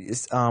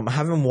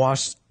haven't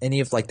watched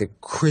any of like the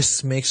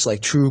Christmas,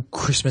 like true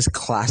Christmas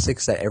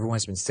classics that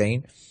everyone's been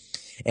saying.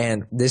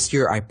 And this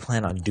year, I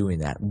plan on doing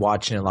that,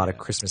 watching a lot of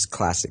Christmas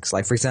classics.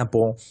 Like, for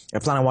example, I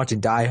plan on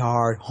watching Die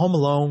Hard, Home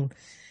Alone,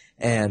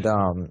 and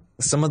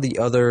some of the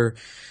other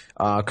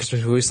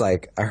Christmas movies.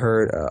 Like, I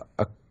heard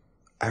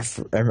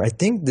I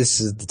think this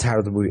is the title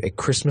of the movie, A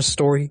Christmas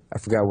Story. I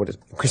forgot what it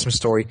is. A Christmas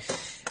Story.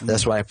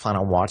 That's what I plan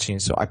on watching.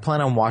 So I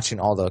plan on watching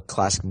all the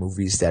classic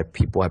movies that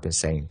people have been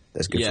saying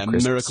that's good for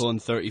Christmas. Miracle on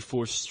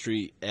 34th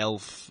Street,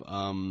 Elf.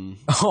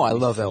 Oh, I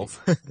love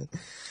Elf.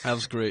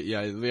 Elf's great.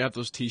 Yeah, we have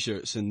those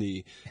T-shirts in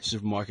the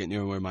supermarket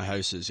near where my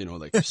house is. You know,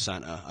 like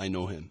Santa, I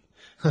know him.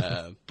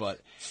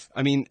 But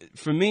I mean,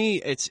 for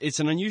me, it's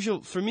an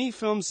unusual. For me,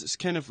 films, it's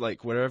kind of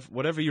like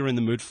whatever you're in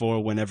the mood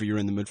for, whenever you're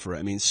in the mood for it.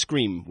 I mean,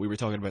 Scream. We were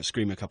talking about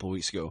Scream a couple of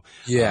weeks ago.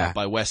 Yeah.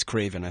 By Wes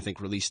Craven, I think,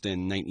 released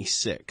in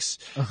 '96.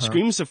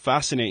 Scream's a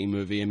fascinating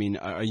movie. I mean,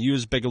 are you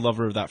as big a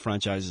lover of that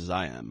franchise as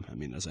I am? I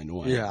mean, as I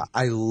know I am. Yeah,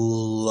 I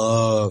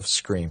love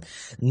Scream.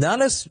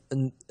 Not as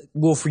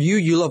well for you.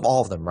 You love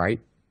all of them, right?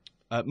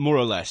 More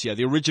or less, yeah.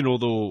 The original,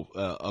 though,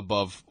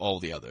 above all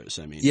the others.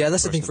 I mean, yeah,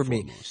 that's the thing for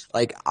me.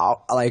 Like,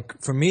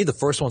 for me, the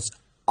first one's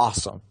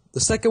awesome.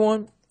 The second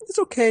one, it's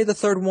okay. The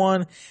third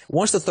one,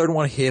 once the third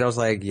one hit, I was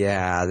like,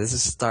 yeah, this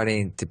is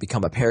starting to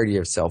become a parody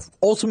of itself.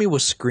 Ultimately,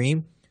 what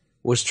Scream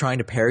was trying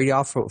to parody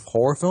off of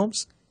horror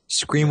films,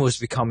 Scream was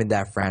becoming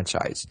that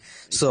franchise.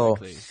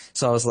 Exactly.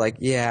 So I was like,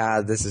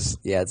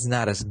 it's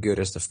not as good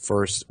as the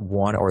first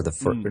one or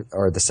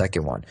the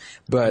second one.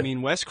 But I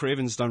mean, Wes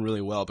Craven's done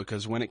really well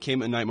because when it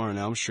came to Nightmare on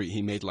Elm Street,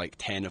 he made like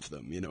 10 of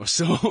them, you know.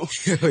 So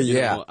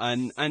yeah. Know,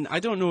 and I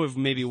don't know if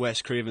maybe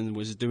Wes Craven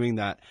was doing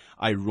that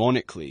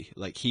ironically.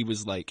 Like he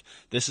was like,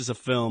 this is a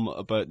film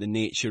about the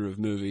nature of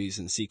movies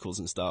and sequels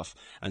and stuff.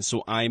 And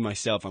so I'm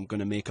going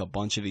to make a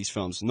bunch of these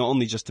films, not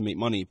only just to make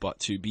money, but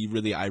to be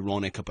really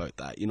ironic about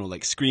that. You know,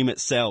 like Scream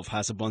itself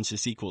has a bunch of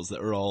sequels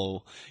that are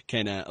all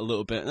kind of a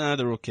little bit,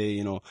 they're okay,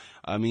 you know.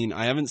 I mean,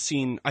 I have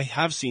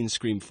seen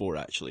Scream 4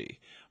 actually.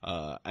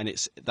 And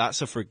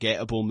that's a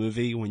forgettable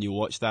movie. When you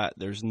watch that,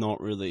 there's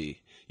not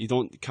really, you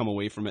don't come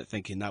away from it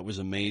thinking that was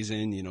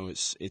amazing. You know,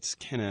 it's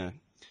kind of,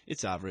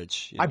 it's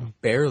average. You know? I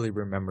barely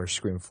remember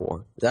Scream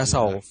 4. That's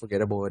how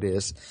forgettable it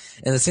is.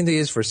 And the same thing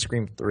is for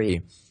Scream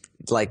 3.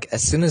 Like,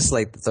 as soon as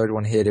like the third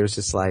one hit, it was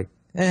just like,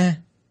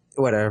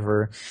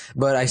 whatever.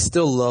 But I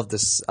still love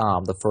this,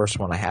 the first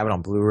one. I have it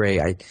on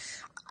Blu-ray.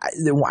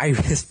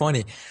 It's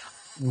funny.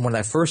 When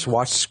I first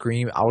watched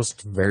Scream, I was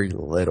very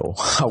little.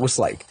 I was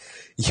like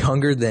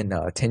younger than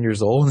 10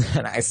 years old,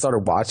 and I started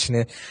watching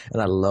it,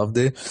 and I loved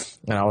it.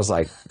 And I was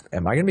like,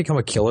 am I going to become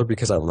a killer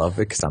because I love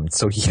it because I'm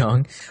so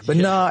young? But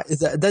no,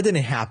 that didn't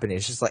happen.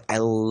 It's just like I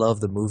love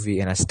the movie,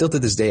 and I still to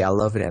this day, I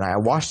love it. And I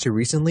watched it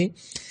recently,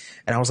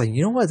 and I was like,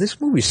 you know what? This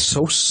movie is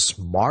so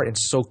smart and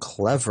so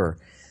clever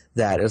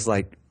that it's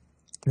like,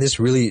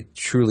 this really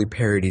truly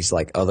parodies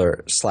like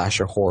other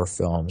slasher horror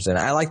films. And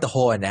I like the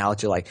whole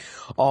analogy, like,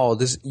 oh,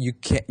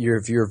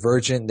 if you're a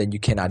virgin, then you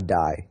cannot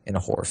die in a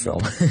horror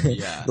film.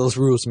 Yeah. Those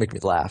rules make me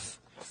laugh.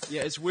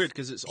 Yeah, it's weird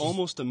because it's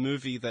almost a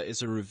movie that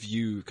is a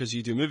review, because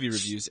you do movie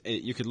reviews.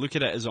 You could look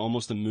at it as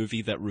almost a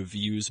movie that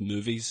reviews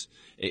movies.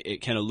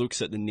 It kind of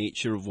looks at the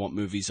nature of what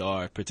movies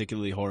are,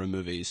 particularly horror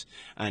movies.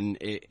 And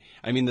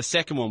I mean, the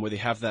second one where they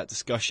have that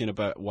discussion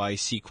about why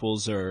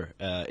sequels are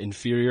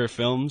inferior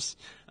films,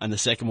 and the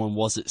second one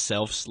was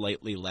itself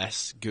slightly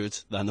less good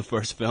than the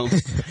first film.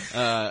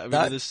 I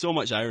mean, there's so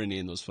much irony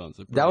in those films.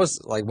 That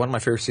was like one of my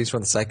favorite scenes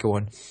from the second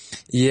one.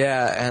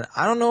 Yeah, and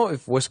I don't know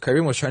if Wes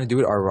Craven was trying to do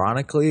it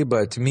ironically,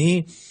 but to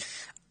me,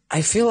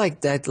 I feel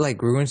like that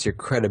like ruins your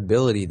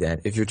credibility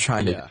then if you're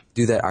trying to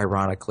do that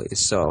ironically.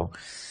 So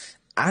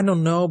I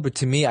don't know, but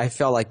to me, I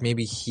felt like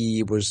maybe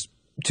he was.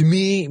 To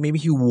me, maybe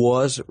he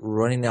was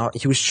running out.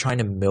 He was trying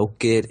to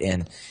milk it,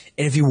 and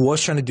if he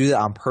was trying to do that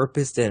on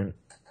purpose, then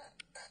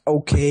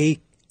okay,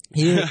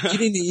 you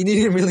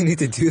didn't really need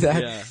to do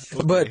that. Yeah,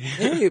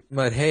 okay.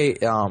 But hey,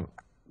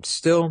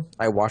 still,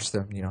 I watched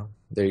them. You know,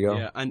 there you go.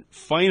 Yeah, and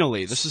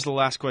finally, this is the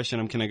last question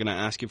I'm kind of going to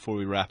ask you before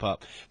we wrap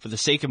up. For the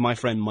sake of my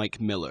friend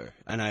Mike Miller,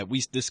 and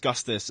we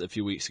discussed this a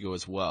few weeks ago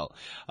as well.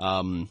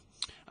 And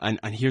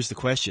here's the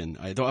question.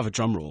 I don't have a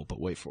drum roll, but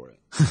wait for it.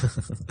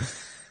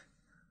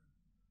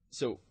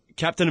 So,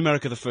 Captain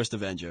America: The First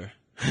Avenger,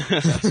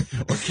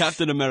 or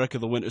Captain America: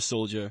 The Winter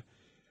Soldier,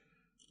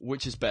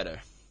 which is better?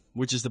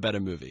 Which is the better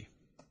movie?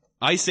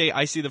 I see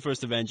The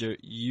First Avenger.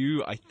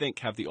 You, I think,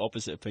 have the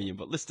opposite opinion,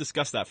 but let's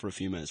discuss that for a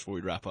few minutes before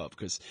we wrap up,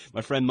 because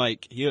my friend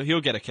Mike,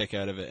 he'll get a kick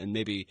out of it, and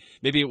maybe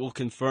it will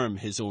confirm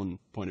his own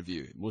point of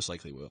view. Most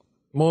likely will.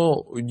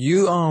 Well,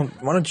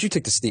 why don't you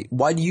take the seat?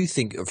 Why do you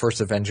think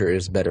First Avenger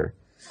is better?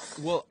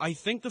 Well, I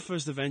think The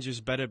First Avenger is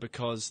better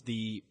because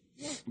the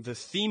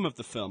theme of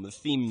the film, the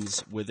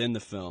themes within the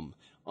film,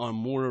 are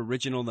more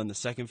original than the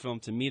second film.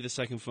 To me, the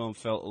second film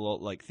felt a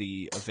lot like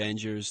the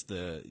Avengers,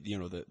 the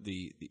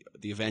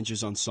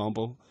Avengers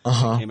ensemble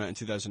that came out in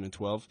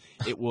 2012.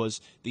 It was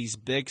these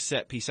big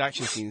set piece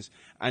action scenes.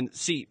 And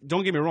see,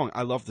 don't get me wrong,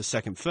 I love the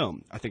second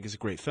film. I think it's a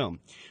great film.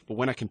 But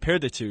when I compare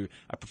the two,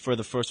 I prefer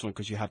the first one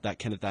because you have that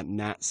kind of that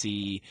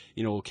Nazi,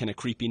 kind of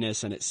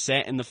creepiness, and it's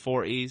set in the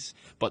 40s,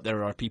 but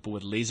there are people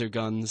with laser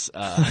guns,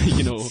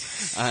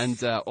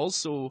 and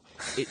also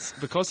it's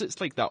because it's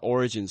like that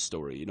origin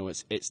story,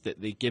 it's that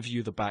they give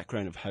you the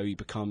background of how he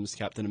becomes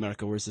Captain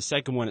America, whereas the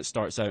second one, it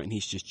starts out and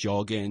he's just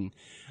jogging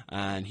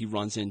and he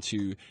runs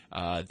into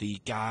the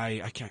guy,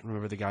 I can't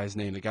remember the guy's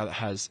name, the guy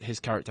that his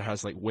character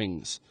has like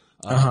wings.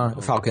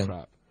 Falcon.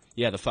 Crap.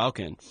 Yeah, the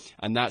Falcon.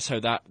 And that's how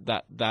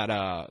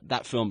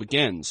that film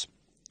begins.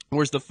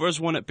 Whereas the first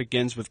one, it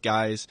begins with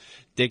guys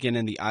digging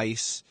in the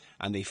ice,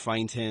 and they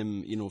find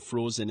him,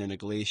 frozen in a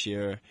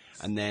glacier,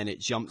 and then it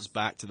jumps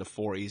back to the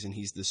 40s, and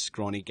he's this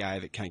scrawny guy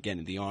that can't get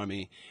into the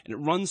army, and it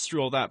runs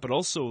through all that. But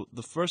also,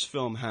 the first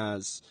film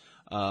has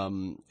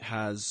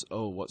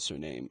what's her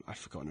name? I've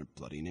forgotten her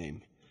bloody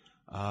name.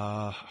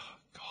 God,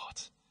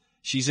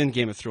 she's in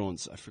Game of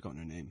Thrones. I've forgotten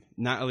her name.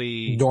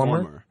 Natalie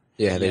Dormer.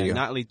 Yeah, there you go.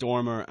 Natalie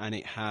Dormer, and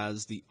it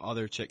has the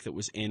other chick that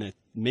was in a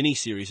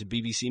miniseries, a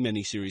BBC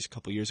miniseries a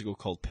couple of years ago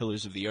called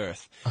Pillars of the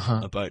Earth,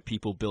 about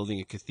people building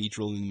a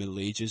cathedral in the Middle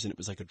Ages, and it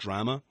was like a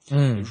drama.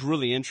 It was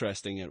really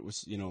interesting. It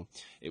was,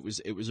 it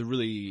was a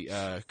really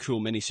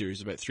cool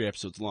miniseries, about 3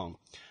 episodes long.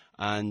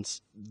 And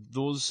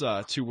those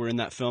two were in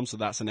that film, so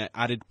that's an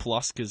added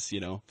plus because,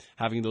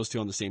 having those two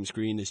on the same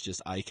screen is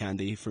just eye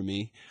candy for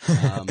me.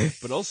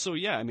 But also,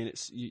 yeah, I mean,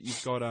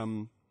 you've got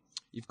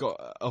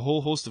a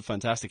whole host of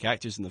fantastic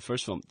actors in the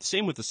first film.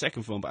 Same with the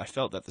second film, but I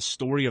felt that the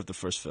story of the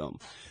first film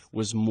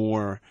was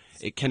more,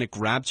 it kind of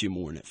grabbed you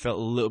more, and it felt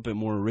a little bit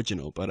more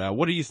original. But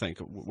what do you think?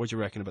 What do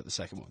you reckon about the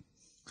second one?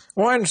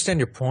 Well, I understand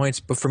your points,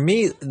 but for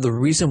me, the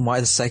reason why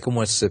the second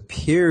one's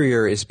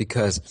superior is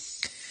because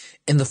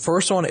in the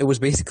first one, it was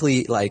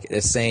basically like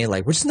saying,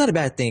 like, which is not a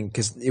bad thing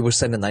because it was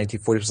set in the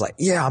 1940s. It was like,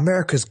 yeah,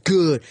 America's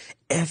good.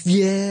 F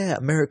yeah,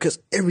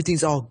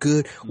 everything's all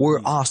good.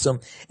 We're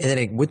awesome. And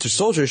then Winter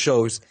Soldier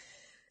shows,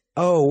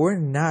 oh, we're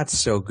not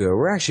so good.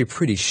 We're actually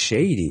pretty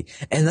shady.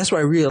 And that's what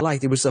I really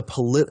liked. It was it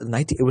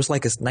was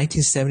like a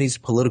 1970s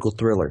political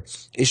thriller.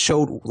 It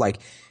showed like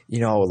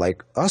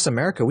us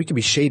America, we can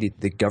be shady.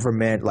 The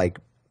government,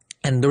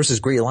 and there was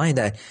this great line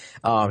that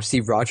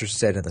Steve Rogers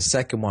said in the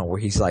second one where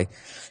he's like,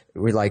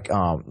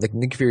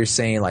 Nick Fury is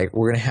saying like,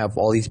 we're going to have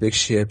all these big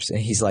ships, and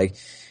he's like,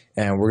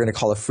 and we're going to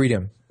call it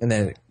freedom. And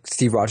then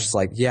Steve Rogers is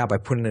like, yeah, by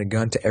putting a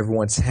gun to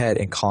everyone's head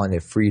and calling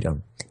it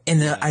freedom.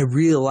 And I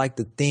really like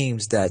the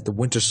themes that the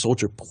Winter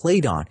Soldier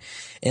played on,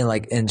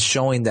 and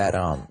showing that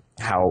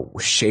how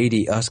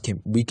shady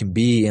we can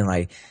be, and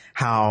like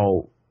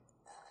how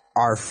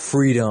our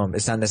freedom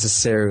is not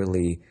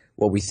necessarily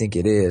what we think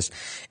it is.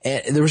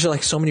 And there was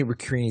like so many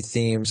recurring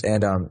themes,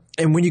 and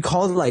when you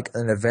call it like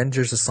an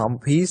Avengers ensemble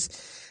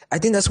piece, I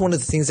think that's one of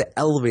the things that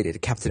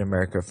elevated Captain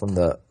America from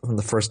the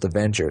first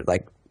Avenger.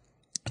 Like,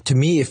 to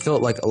me, it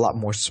felt like a lot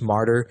more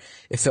smarter.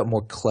 It felt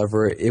more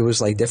clever. It was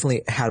like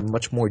definitely had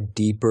much more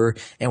deeper.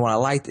 And what I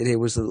liked it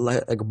was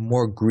like a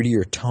more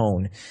grittier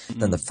tone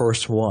than the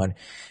first one.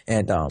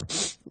 And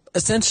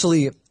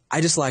essentially,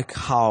 I just like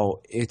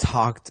how it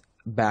talked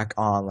back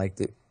on like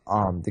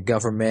the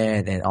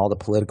government and all the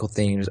political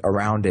themes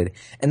around it.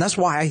 And that's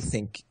why I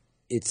think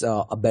it's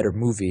a better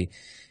movie.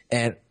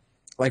 And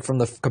like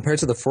compared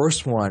to the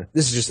first one,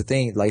 this is just the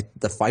thing, like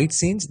the fight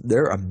scenes,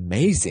 they're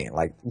amazing.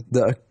 Like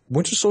the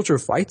Winter Soldier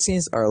fight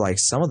scenes are like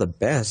some of the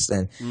best,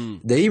 and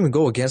they even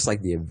go against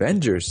like the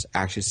Avengers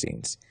action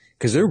scenes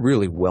because they're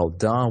really well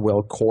done,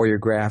 well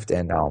choreographed,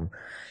 and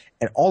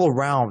all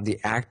around the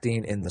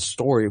acting and the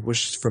story,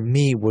 which for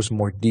me was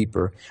more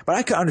deeper. But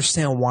I can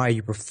understand why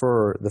you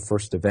prefer the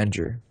first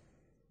Avenger.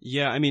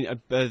 Yeah, I mean,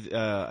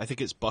 I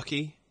think it's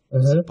Bucky.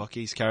 is it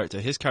Bucky's character.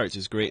 His character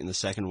is great in the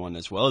second one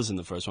as well as in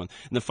the first one.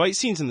 And the fight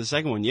scenes in the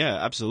second one, yeah,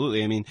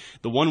 absolutely. I mean,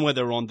 the one where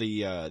they're on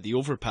the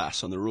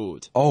overpass on the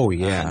road. Oh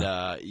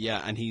yeah,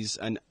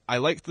 and I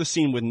liked the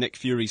scene with Nick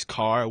Fury's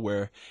car,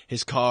 where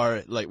his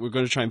car, like, we're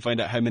going to try and find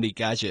out how many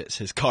gadgets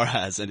his car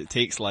has, and it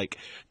takes like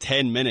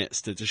 10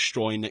 minutes to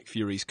destroy Nick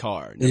Fury's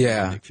car.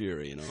 Nick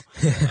Fury, you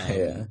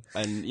know.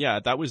 And yeah,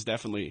 that was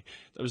definitely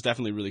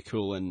really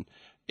cool. And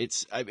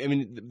I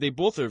mean, they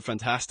both are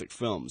fantastic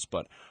films,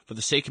 but for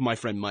the sake of my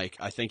friend Mike,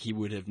 I think he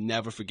would have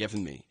never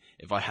forgiven me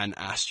if I hadn't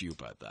asked you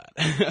about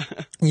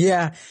that.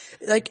 Yeah,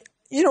 like,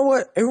 you know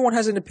what? Everyone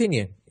has an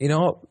opinion. You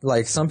know,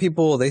 like, some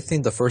people, they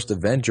think the first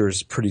Avenger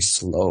is pretty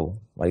slow.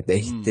 Like,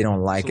 they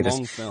don't like it. It's a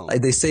long film.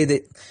 Like, they say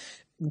that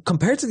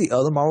compared to the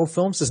other Marvel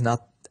films, it's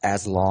not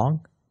as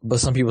long. But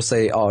some people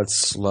say, oh, it's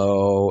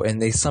slow,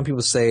 and some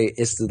people say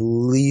it's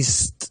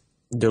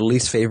their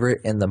least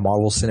favorite in the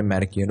Marvel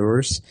Cinematic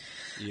Universe.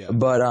 Yeah.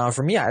 But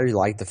for me, I really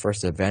liked the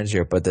first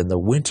Avenger, but then the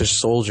Winter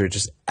Soldier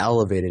just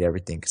elevated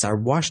everything. Because I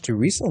watched it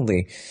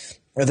recently,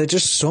 and there's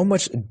just so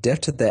much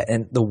depth to that,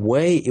 and the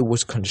way it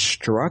was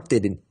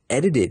constructed and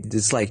edited,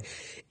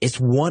 it's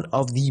one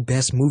of the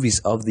best movies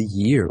of the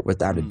year,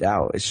 without a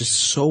doubt. It's just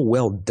so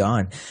well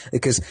done.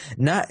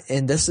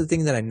 And that's the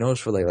thing that I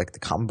noticed for like the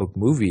comic book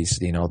movies,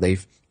 you know,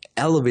 they've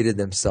elevated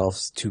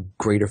themselves to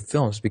greater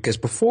films, because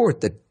before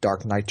the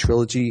Dark Knight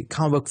trilogy,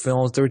 comic book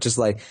films, they were just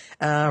like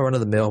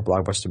run-of-the-mill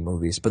blockbuster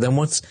movies. But then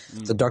once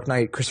the Dark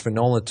Knight, Christopher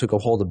Nolan took a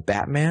hold of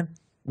Batman,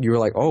 you were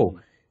like, oh,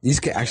 these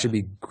could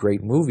actually be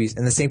great movies.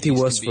 And the same thing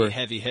was for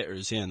heavy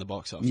hitters, in the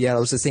box office. Yeah, it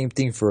was the same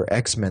thing for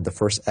X-Men, the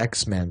first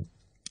X-Men.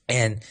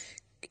 And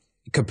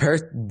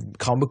compare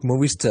comic book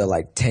movies to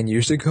like 10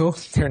 years ago,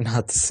 they're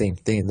not the same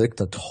thing. They're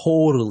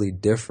totally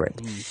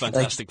different.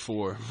 Fantastic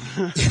Four.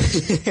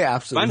 Yeah,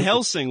 absolutely. Van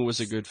Helsing was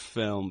a good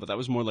film, but that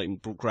was more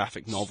like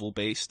graphic novel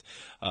based.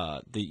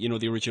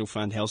 The original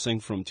Van Helsing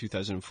from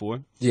 2004.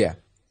 Yeah.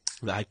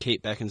 That had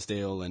Kate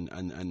Beckinsale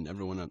and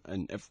everyone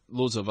and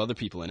loads of other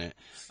people in it.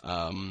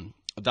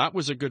 That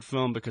was a good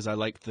film because I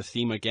liked the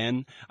theme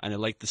again, and I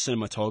liked the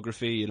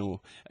cinematography. You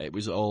know, it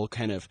was all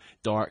kind of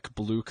dark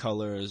blue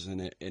colors, and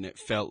it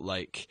felt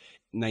like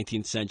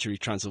 19th century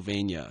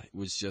Transylvania. It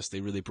was just, they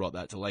really brought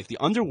that to life. The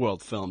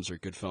Underworld films are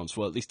good films.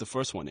 Well, at least the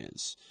first one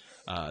is.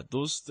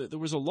 There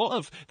was a lot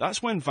of,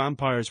 that's when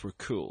vampires were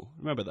cool.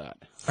 Remember that?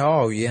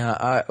 Oh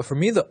yeah. For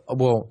me,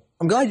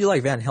 I'm glad you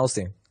like Van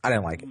Helsing. I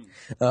didn't like it.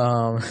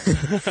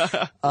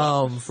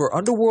 For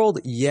Underworld,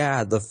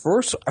 yeah,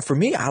 for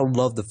me, I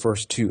love the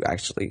first two,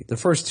 actually. The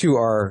first two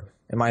are,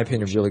 in my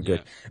opinion, really good.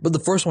 Yeah. But the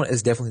first one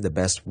is definitely the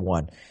best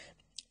one.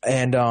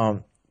 And,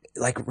 I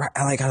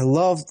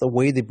love the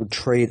way they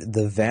portrayed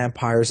the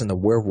vampires and the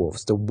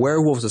werewolves. The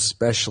werewolves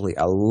especially,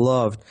 I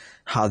loved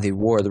how they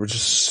were. They were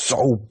just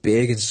so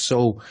big and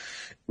so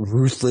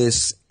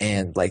ruthless,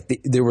 and like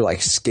they were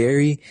like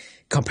scary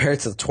compared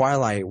to the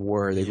Twilight,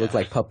 where they looked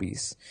like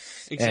puppies.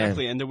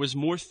 Exactly, and there was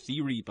more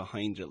theory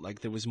behind it.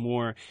 Like, there was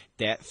more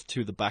depth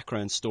to the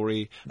background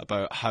story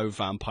about how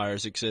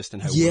vampires exist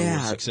and how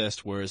werewolves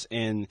exist. Whereas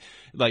in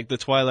like the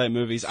Twilight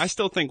movies, I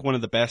still think one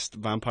of the best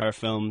vampire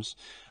films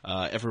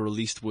ever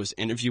released was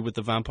Interview with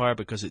the Vampire,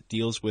 because it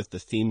deals with the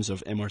themes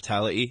of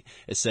immortality.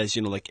 It says,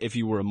 you know, like, if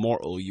you were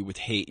immortal, you would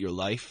hate your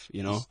life,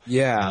 you know?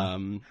 Yeah.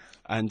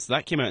 And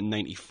that came out in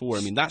 94.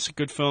 I mean, that's a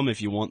good film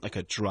if you want like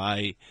a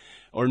dry,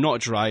 or not a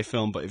dry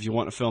film, but if you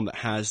want a film that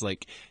has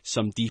like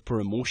some deeper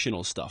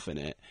emotional stuff in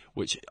it,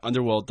 which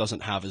Underworld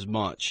doesn't have as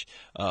much.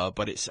 But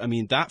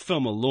that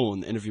film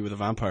alone, Interview with a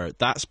Vampire,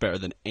 that's better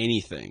than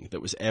anything that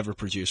was ever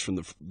produced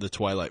from the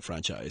Twilight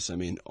franchise. I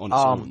mean, on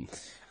its own.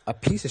 A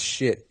piece of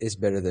shit is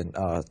better than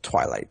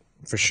Twilight.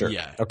 For sure.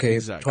 Yeah. Okay.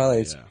 Exactly,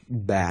 Twilight's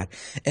bad.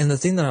 And the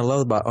thing that I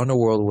loved about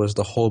Underworld was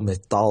the whole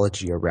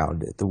mythology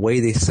around it. The way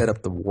they set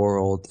up the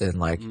world, and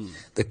like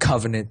the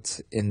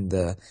Covenant in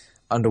the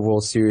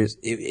Underworld series.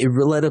 It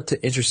led up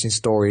to interesting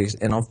stories.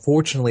 And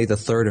unfortunately, the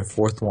third and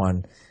fourth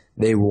one,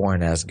 they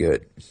weren't as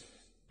good.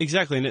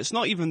 Exactly, and it's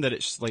not even that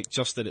it's like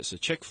just that it's a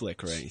chick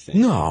flick or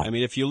anything. No, I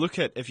mean, if you look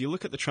at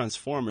the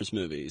Transformers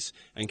movies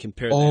and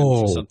compare them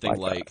to something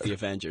like the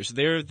Avengers,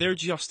 they're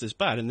just as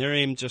bad, and they're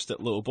aimed just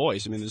at little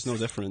boys. I mean, there's no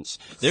difference.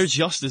 They're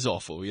just as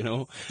awful, you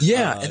know.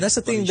 Yeah, and that's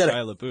the thing that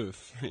Shia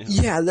LaBeouf. You know?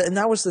 Yeah, and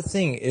that was the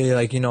thing.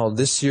 Like, you know,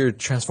 this year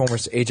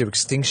Transformers: Age of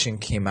Extinction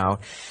came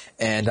out,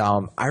 and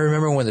I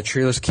remember when the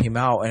trailers came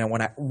out, and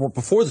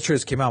before the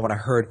trailers came out, when I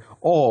heard,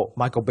 oh,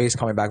 Michael Bay's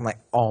coming back, I'm like,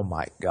 oh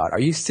my god, are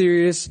you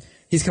serious?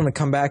 He's going to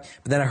come back.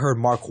 But then I heard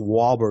Mark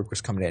Wahlberg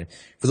was coming in.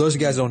 For those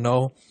of you guys who don't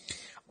know,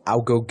 I'll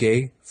go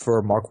gay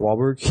for Mark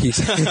Wahlberg.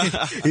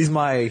 He's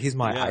my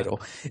idol.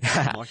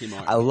 Marky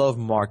Mark. I love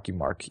Marky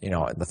Mark, you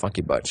know, the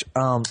Funky Bunch.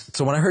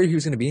 So when I heard he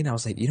was going to be in, I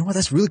was like, you know what?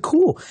 That's really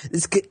cool.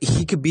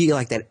 He could be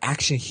like that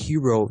action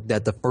hero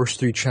that the first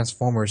three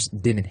Transformers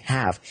didn't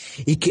have.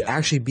 He could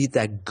actually be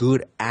that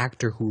good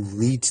actor who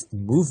leads the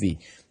movie.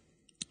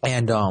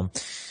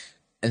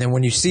 And then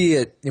when you see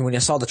it, and when I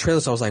saw the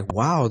trailers, I was like,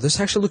 wow, this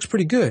actually looks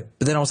pretty good.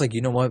 But then I was like,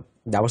 you know what?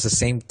 That was the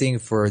same thing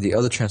for the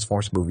other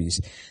Transformers movies.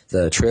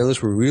 The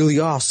trailers were really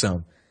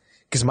awesome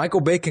Because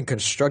Michael Bay can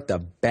construct a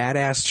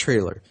badass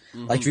trailer.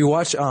 Mm-hmm. Like if you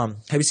watch, have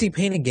you seen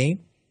Pain and Gain?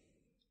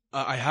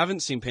 I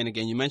haven't seen Pain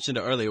Again. You mentioned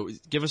it earlier.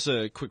 Give us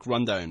a quick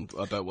rundown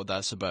about what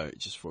that's about,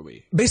 just before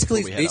we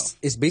Basically, before we head off.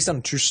 it's based on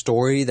a true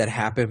story that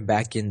happened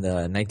back in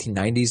the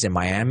 1990s in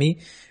Miami.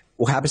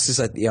 What happens is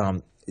that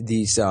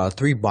these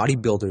three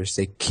bodybuilders,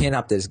 they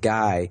kidnap this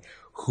guy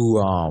who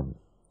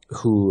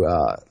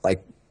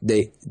like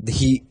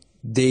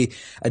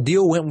a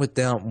deal went with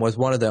them. Was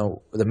one of them,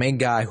 the main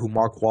guy who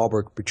Mark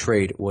Wahlberg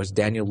portrayed was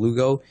Daniel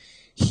Lugo.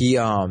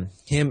 Him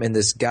and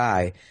this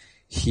guy,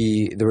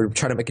 they were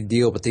trying to make a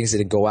deal, but things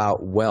didn't go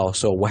out well.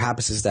 So what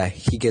happens is that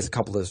he gets a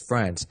couple of his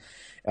friends,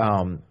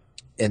 and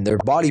they're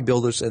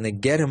bodybuilders, and they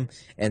get him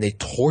and they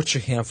torture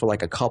him for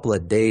like a couple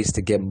of days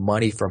to get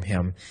money from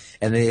him,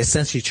 and they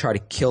essentially try to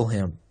kill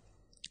him,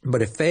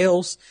 but it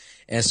fails.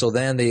 And so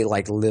then they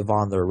like live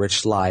on their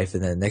rich life,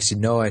 and then next you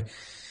know it,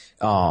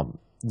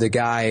 the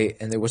guy,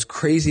 and it was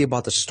crazy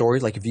about the story.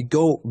 Like if you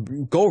go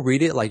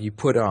read it, like you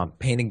put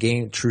Pain and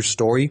Gain true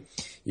story,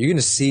 you're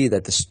gonna see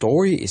that the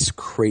story is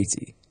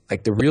crazy.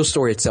 Like the real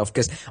story itself,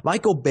 because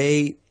Michael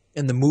Bay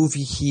in the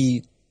movie,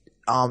 he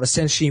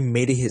essentially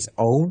made it his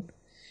own.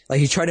 Like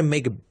he tried to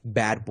make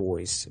Bad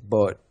Boys,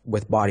 but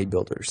with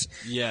bodybuilders.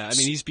 Yeah, I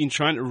mean he's been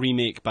trying to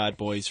remake Bad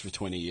Boys for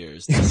 20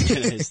 years. That's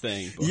kind of his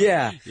thing. But,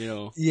 yeah, you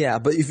know. Yeah,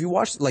 but if you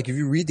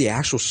read the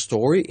actual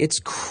story, it's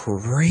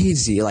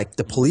crazy. Like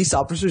the police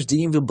officers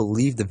didn't even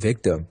believe the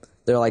victim.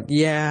 They're like,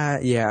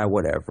 yeah,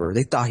 whatever.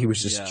 They thought he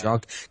was just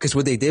drunk. Because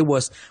what they did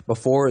was,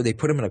 before they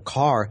put him in a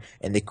car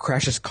and they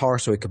crashed his car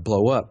so it could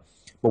blow up.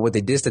 But what they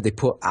did is that they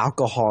put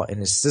alcohol in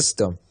his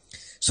system.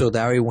 So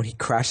that way when he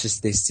crashes,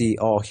 they see,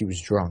 oh, he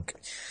was drunk.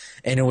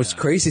 And what's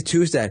crazy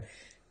too is that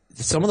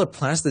some of the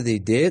plans that they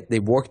did, they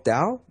worked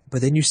out.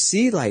 But then you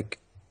see like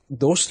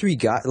those three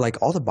guys,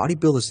 like all the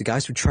bodybuilders, the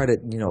guys who try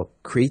to,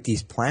 create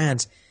these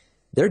plans,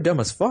 they're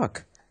dumb as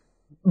fuck.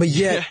 But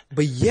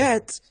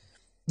yet,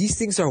 these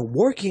things are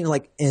working,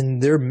 like,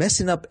 and they're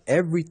messing up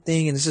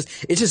everything, and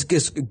it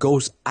just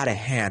goes out of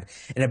hand.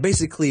 And it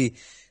basically,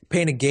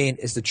 Pain and Gain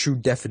is the true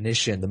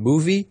definition. The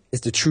movie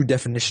is the true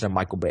definition of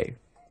Michael Bay.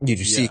 You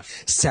see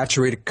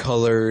saturated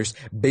colors,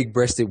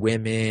 big-breasted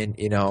women,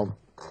 and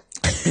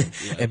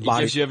it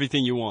gives you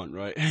everything you want,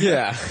 right?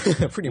 Yeah,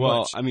 pretty much.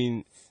 Well, I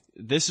mean,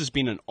 this has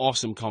been an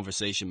awesome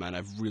conversation, man.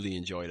 I've really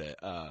enjoyed it.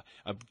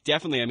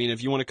 Definitely, I mean,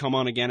 if you want to come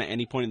on again at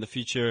any point in the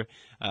future,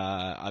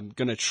 I'm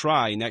going to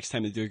try next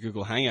time to do a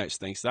Google Hangouts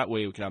thing, so that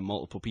way we can have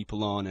multiple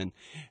people on, and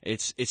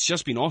it's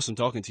just been awesome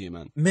talking to you,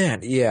 man. Man,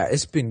 yeah,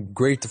 it's been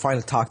great to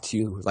finally talk to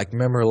you. Like,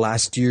 remember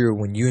last year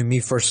when you and me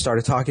first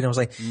started talking, I was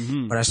like,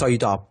 when I saw you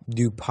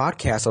do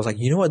podcasts, I was like,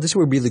 you know what, this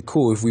would be really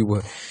cool if we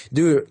would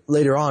do it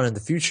later on in the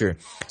future.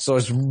 So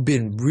it's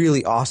been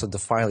really awesome to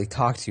finally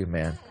talk to you,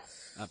 man.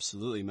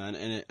 Absolutely,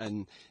 man,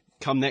 and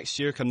come next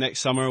year, come next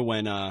summer,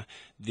 when a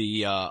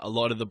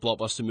lot of the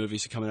blockbuster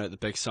movies are coming out, the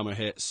big summer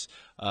hits,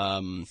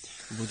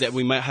 that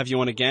we might have you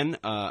on again,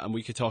 and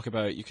we could talk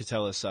about. You could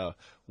tell us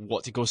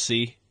what to go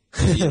see.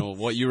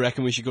 What you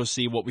reckon we should go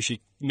see, what we should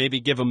maybe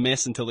give a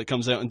miss until it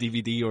comes out on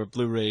DVD or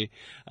Blu-ray,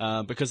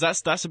 because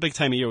that's a big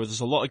time of year where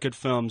there's a lot of good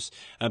films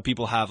and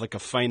people have like a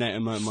finite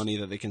amount of money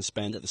that they can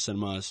spend at the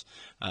cinemas,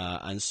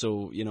 and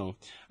so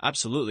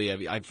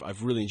absolutely,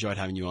 I've really enjoyed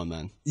having you on,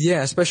 man.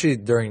 Yeah, especially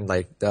during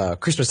like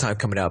Christmas time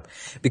coming up,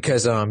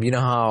 because you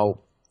know how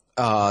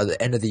the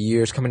end of the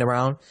year is coming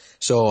around,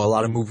 so a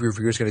lot of movie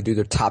reviewers are going to do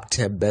their top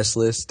 10 best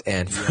list,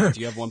 and do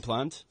you have one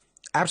planned?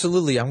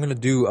 Absolutely. I'm going to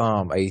do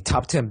a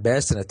top 10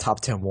 best and a top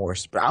 10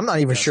 worst. But I'm not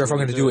even sure if I'm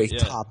going to do a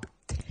top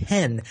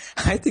 10.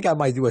 I think I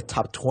might do a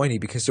top 20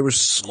 because there were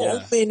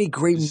so many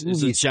great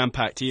movies. It's a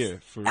jam-packed year.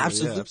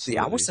 Absolutely.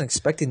 I wasn't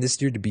expecting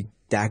this year to be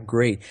that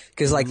great.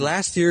 Because like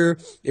last year,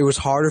 it was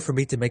harder for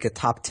me to make a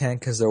top 10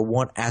 because there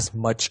weren't as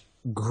much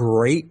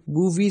great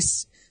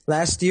movies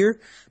last year.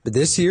 But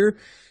this year,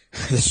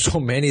 there's so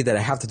many that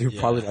I have to do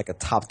probably like a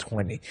top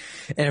 20.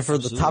 And for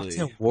the top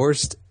 10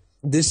 worst,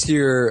 this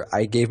year,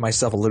 I gave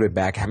myself a little bit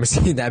back. I haven't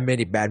seen that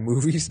many bad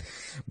movies,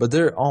 but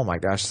oh my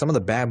gosh, some of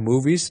the bad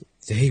movies,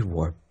 they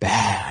were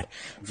bad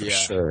for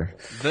sure.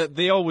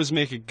 They always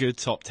make a good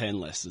top 10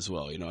 list as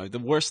well. The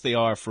worse they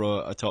are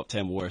for a top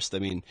 10 worst, I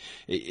mean,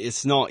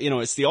 it's not,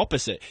 it's the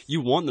opposite. You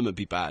want them to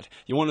be bad.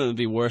 You want them to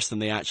be worse than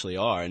they actually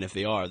are. And if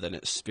they are, then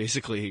it's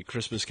basically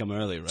Christmas come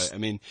early, right? I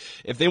mean,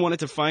 if they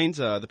wanted to find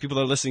the people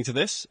that are listening to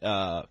this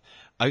out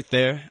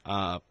there,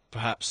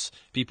 perhaps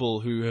people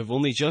who have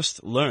only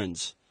just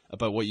learned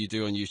about what you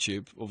do on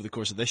YouTube over the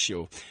course of this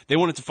show, they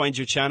wanted to find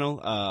your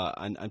channel,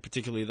 and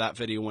particularly that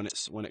video when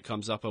it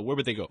comes up, where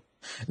would they go?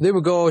 They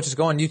would just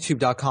go on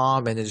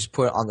youtube.com and then just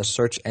put on the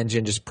search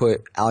engine, just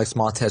put Alex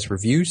Montes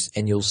Reviews,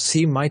 and you'll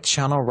see my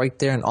channel right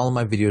there and all of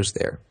my videos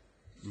there.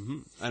 Mm-hmm.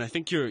 And I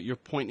think you're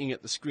pointing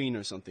at the screen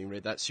or something,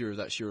 right? That's your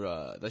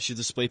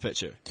display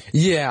picture.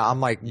 Yeah,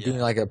 I'm doing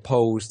like a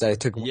pose that I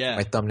took with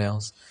my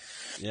thumbnails.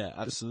 Yeah,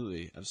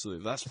 absolutely.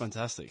 That's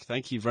fantastic.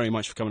 Thank you very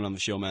much for coming on the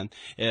show, man.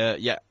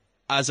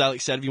 as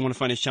Alex said, if you want to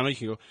find his channel, you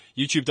can go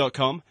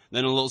youtube.com,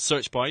 then a little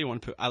search bar, you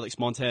want to put Alex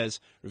Montes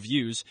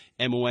Reviews,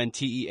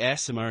 Montes,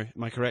 am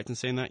I correct in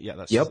saying that? Yeah,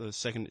 that's the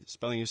second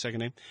spelling of your second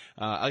name.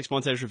 Alex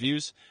Montes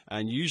Reviews,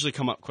 and you usually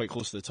come up quite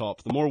close to the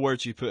top. The more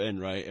words you put in,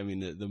 right, I mean,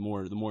 the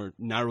more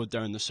narrowed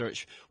down the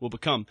search will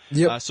become.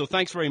 So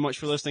thanks very much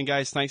for listening,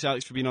 guys. Thanks,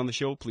 Alex, for being on the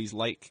show. Please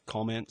like,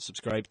 comment,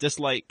 subscribe,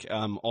 dislike,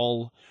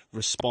 all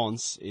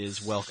response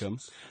is welcome.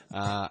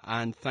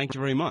 And thank you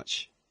very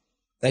much.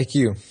 Thank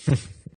you.